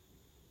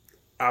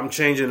 I'm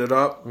changing it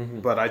up.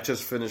 But I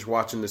just finished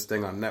watching this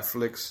thing on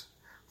Netflix.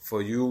 For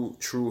you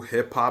true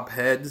hip-hop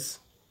heads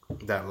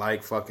that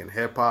like fucking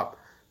hip-hop,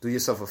 do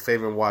yourself a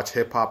favor and watch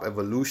Hip Hop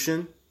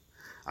Evolution.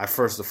 I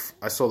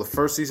saw the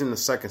first season and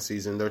the second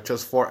season. They're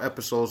just 4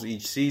 episodes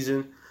each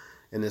season.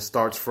 And it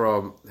starts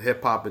from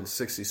hip-hop in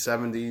 60s,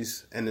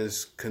 70s. And it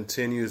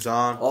continues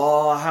on.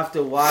 Oh, I have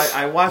to watch.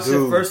 I watched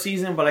the first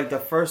season, but like the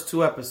first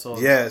 2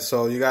 episodes. Yeah,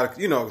 so you got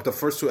to, the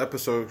first 2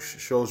 episodes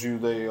shows you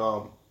they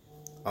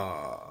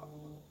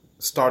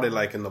started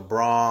like in the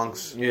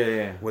Bronx.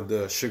 Yeah. With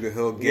the Sugar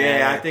Hill Gang.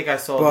 Yeah, I think I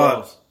saw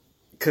those.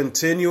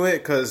 Continue it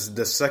because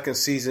the second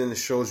season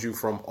shows you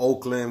from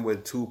Oakland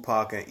with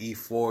Tupac and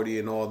E40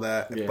 and all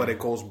that. Yeah. But it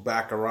goes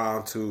back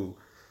around to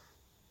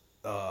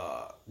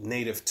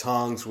Native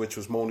Tongues, which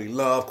was Moni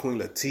Love, Queen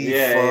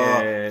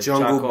Latifah,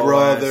 Jungle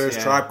Brothers,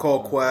 Tribe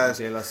Called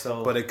Quest.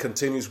 But it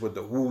continues with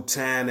the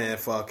Wu-Tang and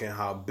fucking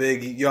how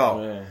Biggie.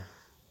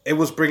 it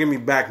was bringing me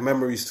back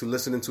memories to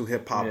listening to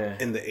hip hop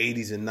in the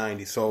 80s and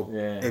 90s. So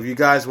if you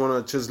guys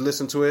want to just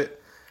listen to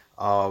it,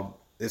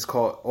 it's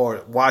called,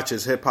 or watch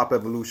his Hip Hop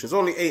Evolution. It's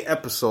only 8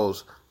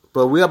 episodes,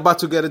 but we're about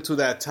to get into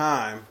that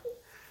time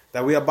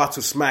that we're about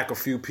to smack a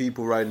few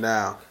people right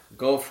now.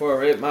 Go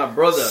for it, my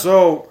brother.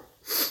 So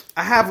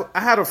I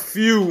had a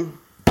few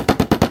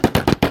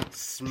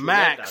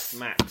smacks.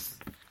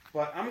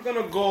 But I'm going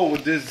to go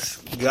with this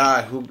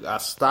guy who I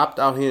stopped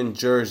out here in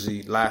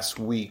Jersey last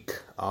week.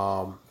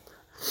 I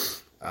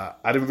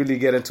didn't really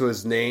get into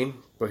his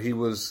name, but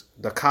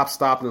the cop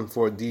stopped him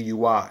for a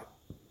DUI.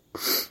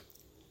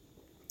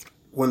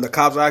 When the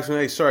cops asked him,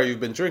 hey, sir, you've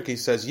been drinking? He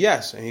says,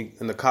 yes. And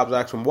the cops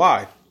asked him,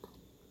 why?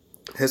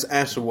 His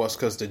answer was,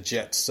 because the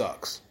jet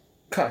sucks.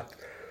 God.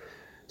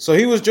 So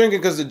he was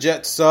drinking because the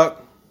jet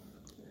sucked.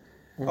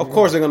 Mm-hmm. Of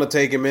course, they're going to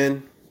take him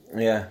in.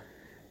 Yeah.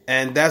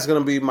 And that's going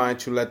to be my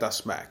chuleta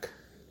smack.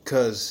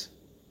 Because...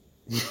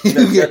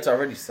 the jets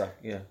already suck,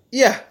 yeah.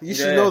 Yeah, you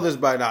should know this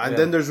by now. And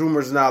then there's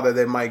rumors now that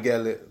they might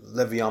get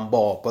Le'Veon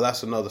Ball. But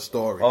that's another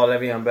story. Oh,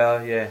 Le'Veon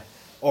Bell, yeah.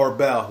 Or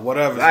Bell,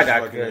 whatever. I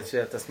got good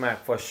chuleta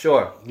smack for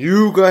sure.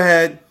 You go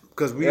ahead.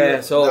 Because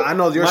I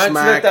know your smack.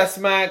 My chuleta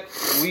smack,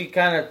 we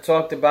kind of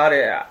talked about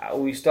it.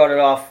 We started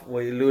off,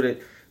 we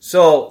alluded.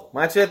 So,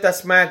 my chuleta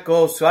smack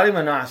goes to, I don't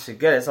even know how I should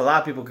get it. It's a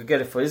lot of people could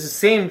get it for. It's the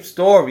same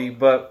story,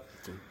 but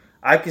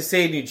I could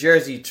say New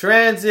Jersey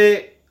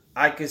Transit.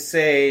 I could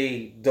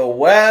say the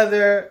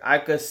weather. I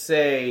could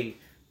say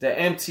the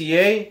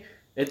MTA.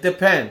 It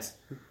depends.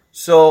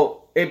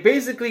 So, it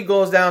basically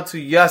goes down to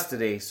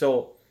yesterday.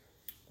 So,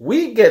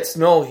 we get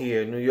snow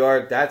here in New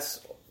York.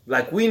 That's,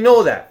 like, we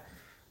know that.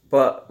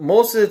 But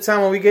most of the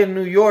time when we get in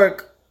New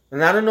York,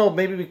 and I don't know,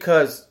 maybe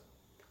because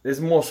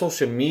there's more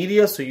social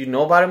media, so you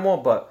know about it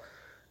more. But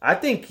I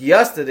think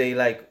yesterday,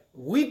 like,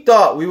 we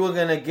thought we were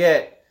going to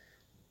get,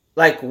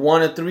 like,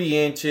 1 to 3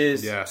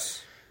 inches.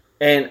 Yes.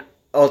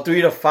 Or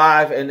 3 to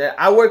 5. And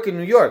I work in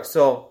New York,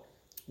 so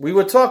we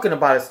were talking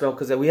about it still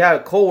because we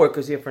had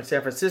coworkers here from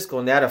San Francisco,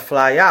 and they had to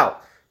fly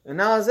out.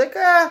 And I was like,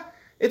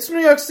 it's New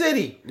York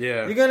City.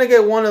 Yeah. You're going to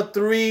get 1 or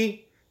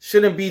 3.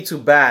 Shouldn't be too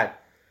bad.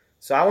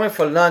 So I went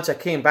for lunch. I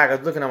came back. I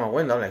was looking out my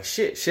window. I'm like,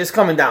 shit's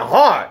coming down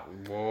hard.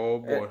 Whoa,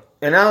 boy.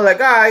 And I was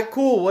like, all right,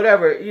 cool,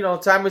 whatever. You know,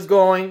 time is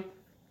going.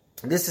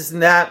 This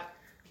and that.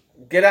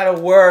 Get out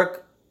of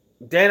work.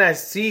 Then I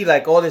see,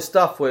 like, all this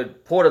stuff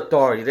with Port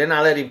Authority. They're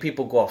not letting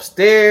people go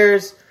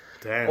upstairs.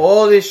 Damn.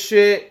 All this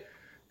shit.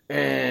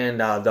 And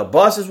the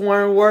buses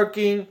weren't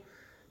working.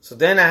 So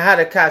then I had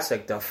to catch,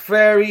 like, the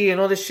ferry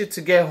and all this shit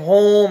to get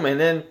home. And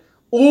then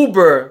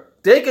Uber,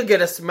 they could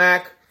get a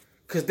smack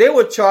because they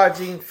were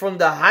charging from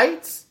the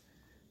Heights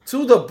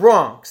to the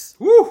Bronx.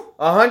 Woo!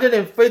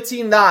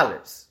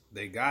 $115.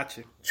 They got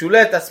you.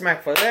 Chuleta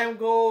smack for them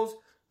goes.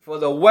 For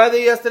the weather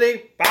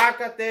yesterday,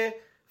 pácate.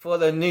 For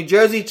the New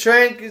Jersey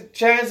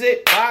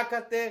Transit,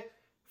 pácate.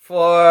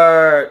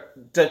 For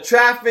the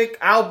traffic,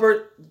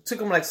 Albert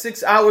took him like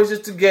 6 hours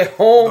just to get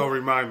home. Don't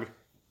remind me.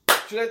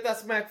 Chuleta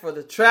smack for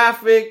the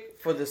traffic,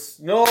 for the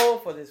snow,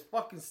 for this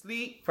fucking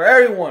sleet, for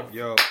everyone.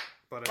 Yo,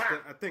 but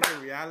I think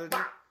in reality,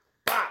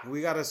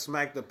 we gotta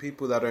smack the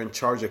people that are in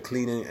charge of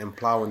cleaning and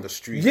plowing the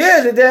streets.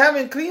 Yeah, they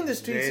haven't cleaned the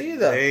streets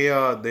either.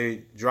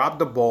 They dropped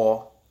the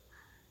ball.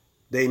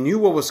 They knew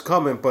what was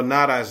coming, but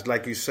not as,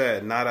 like you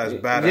said, not as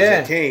bad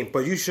as it came.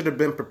 But you should have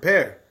been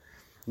prepared.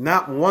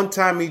 Not one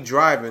time me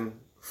driving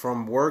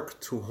from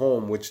work to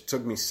home, which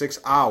took me 6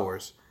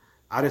 hours,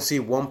 I didn't see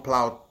one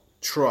plowed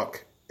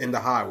truck in the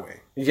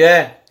highway.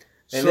 Yeah.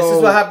 And this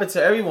is what happened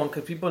to everyone,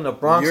 because people in the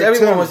Bronx,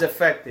 everyone was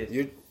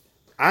affected.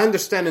 I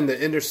understand in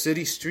the inner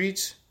city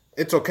streets,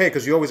 it's okay,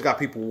 because you always got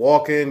people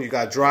walking, you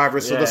got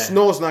drivers, so the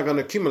snow is not going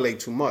to accumulate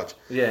too much.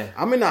 Yeah.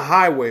 I'm in the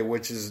highway,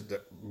 which is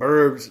the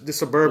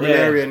suburban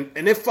area,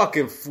 and it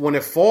fucking, when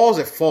it falls,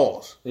 it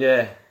falls.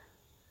 Yeah.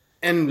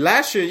 And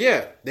last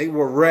year, they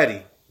were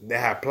ready. They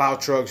had plow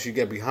trucks, you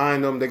get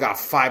behind them, they got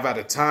 5 at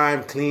a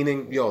time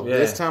cleaning.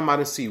 This time I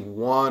didn't see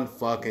one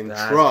fucking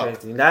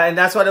truck. And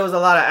that's why there was a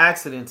lot of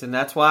accidents, and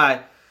that's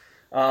why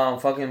there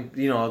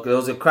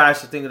was a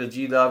crash, I think, of the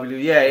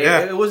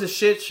GW. It was a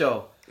shit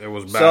show. It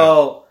was bad.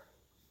 So,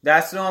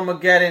 that's what I'm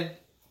getting.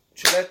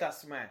 Chuleta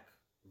smack.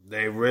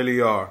 They really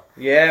are.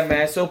 Yeah,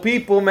 man. So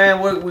people, man,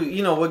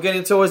 we're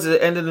getting towards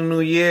the end of the new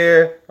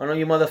year. I know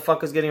you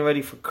motherfuckers getting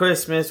ready for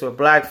Christmas or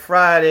Black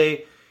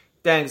Friday,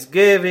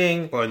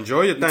 Thanksgiving. But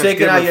enjoy your Thanksgiving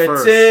taking out your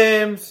first.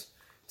 Timbs,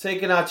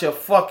 taking out your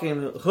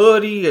fucking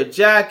hoodie, your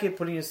jacket,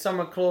 putting your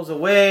summer clothes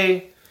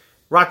away,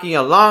 rocking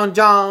your long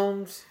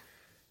johns.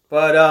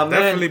 But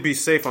definitely be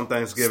safe on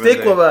Thanksgiving.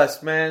 Stick with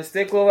us, man.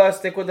 Stick with us.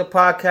 Stick with the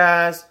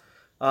podcast.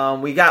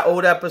 We got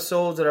old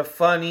episodes that are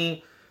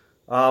funny.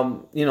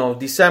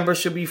 December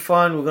should be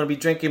fun. We're going to be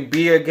drinking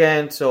beer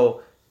again.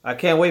 So I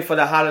can't wait for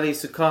the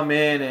holidays to come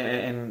in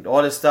and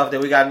all this stuff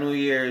that we got New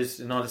Year's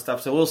and all this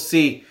stuff. So we'll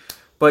see.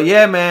 But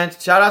yeah, man,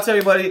 shout out to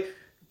everybody.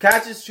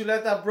 Catch us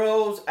Chuleta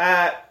Bros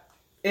at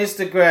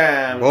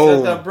Instagram.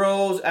 Boom. Shut the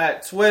Bros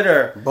at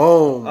Twitter.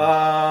 Boom.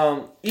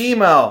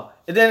 Email.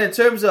 And then in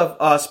terms of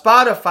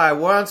Spotify,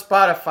 we're on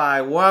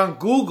Spotify. We're on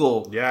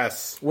Google.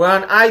 Yes. We're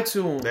on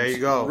iTunes. There you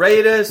go.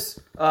 Rate us.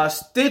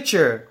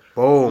 Stitcher.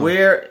 Boom.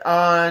 We're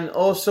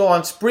also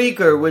on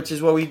Spreaker, which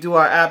is what we do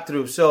our app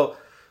through. So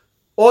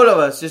all of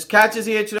us, just catch us here.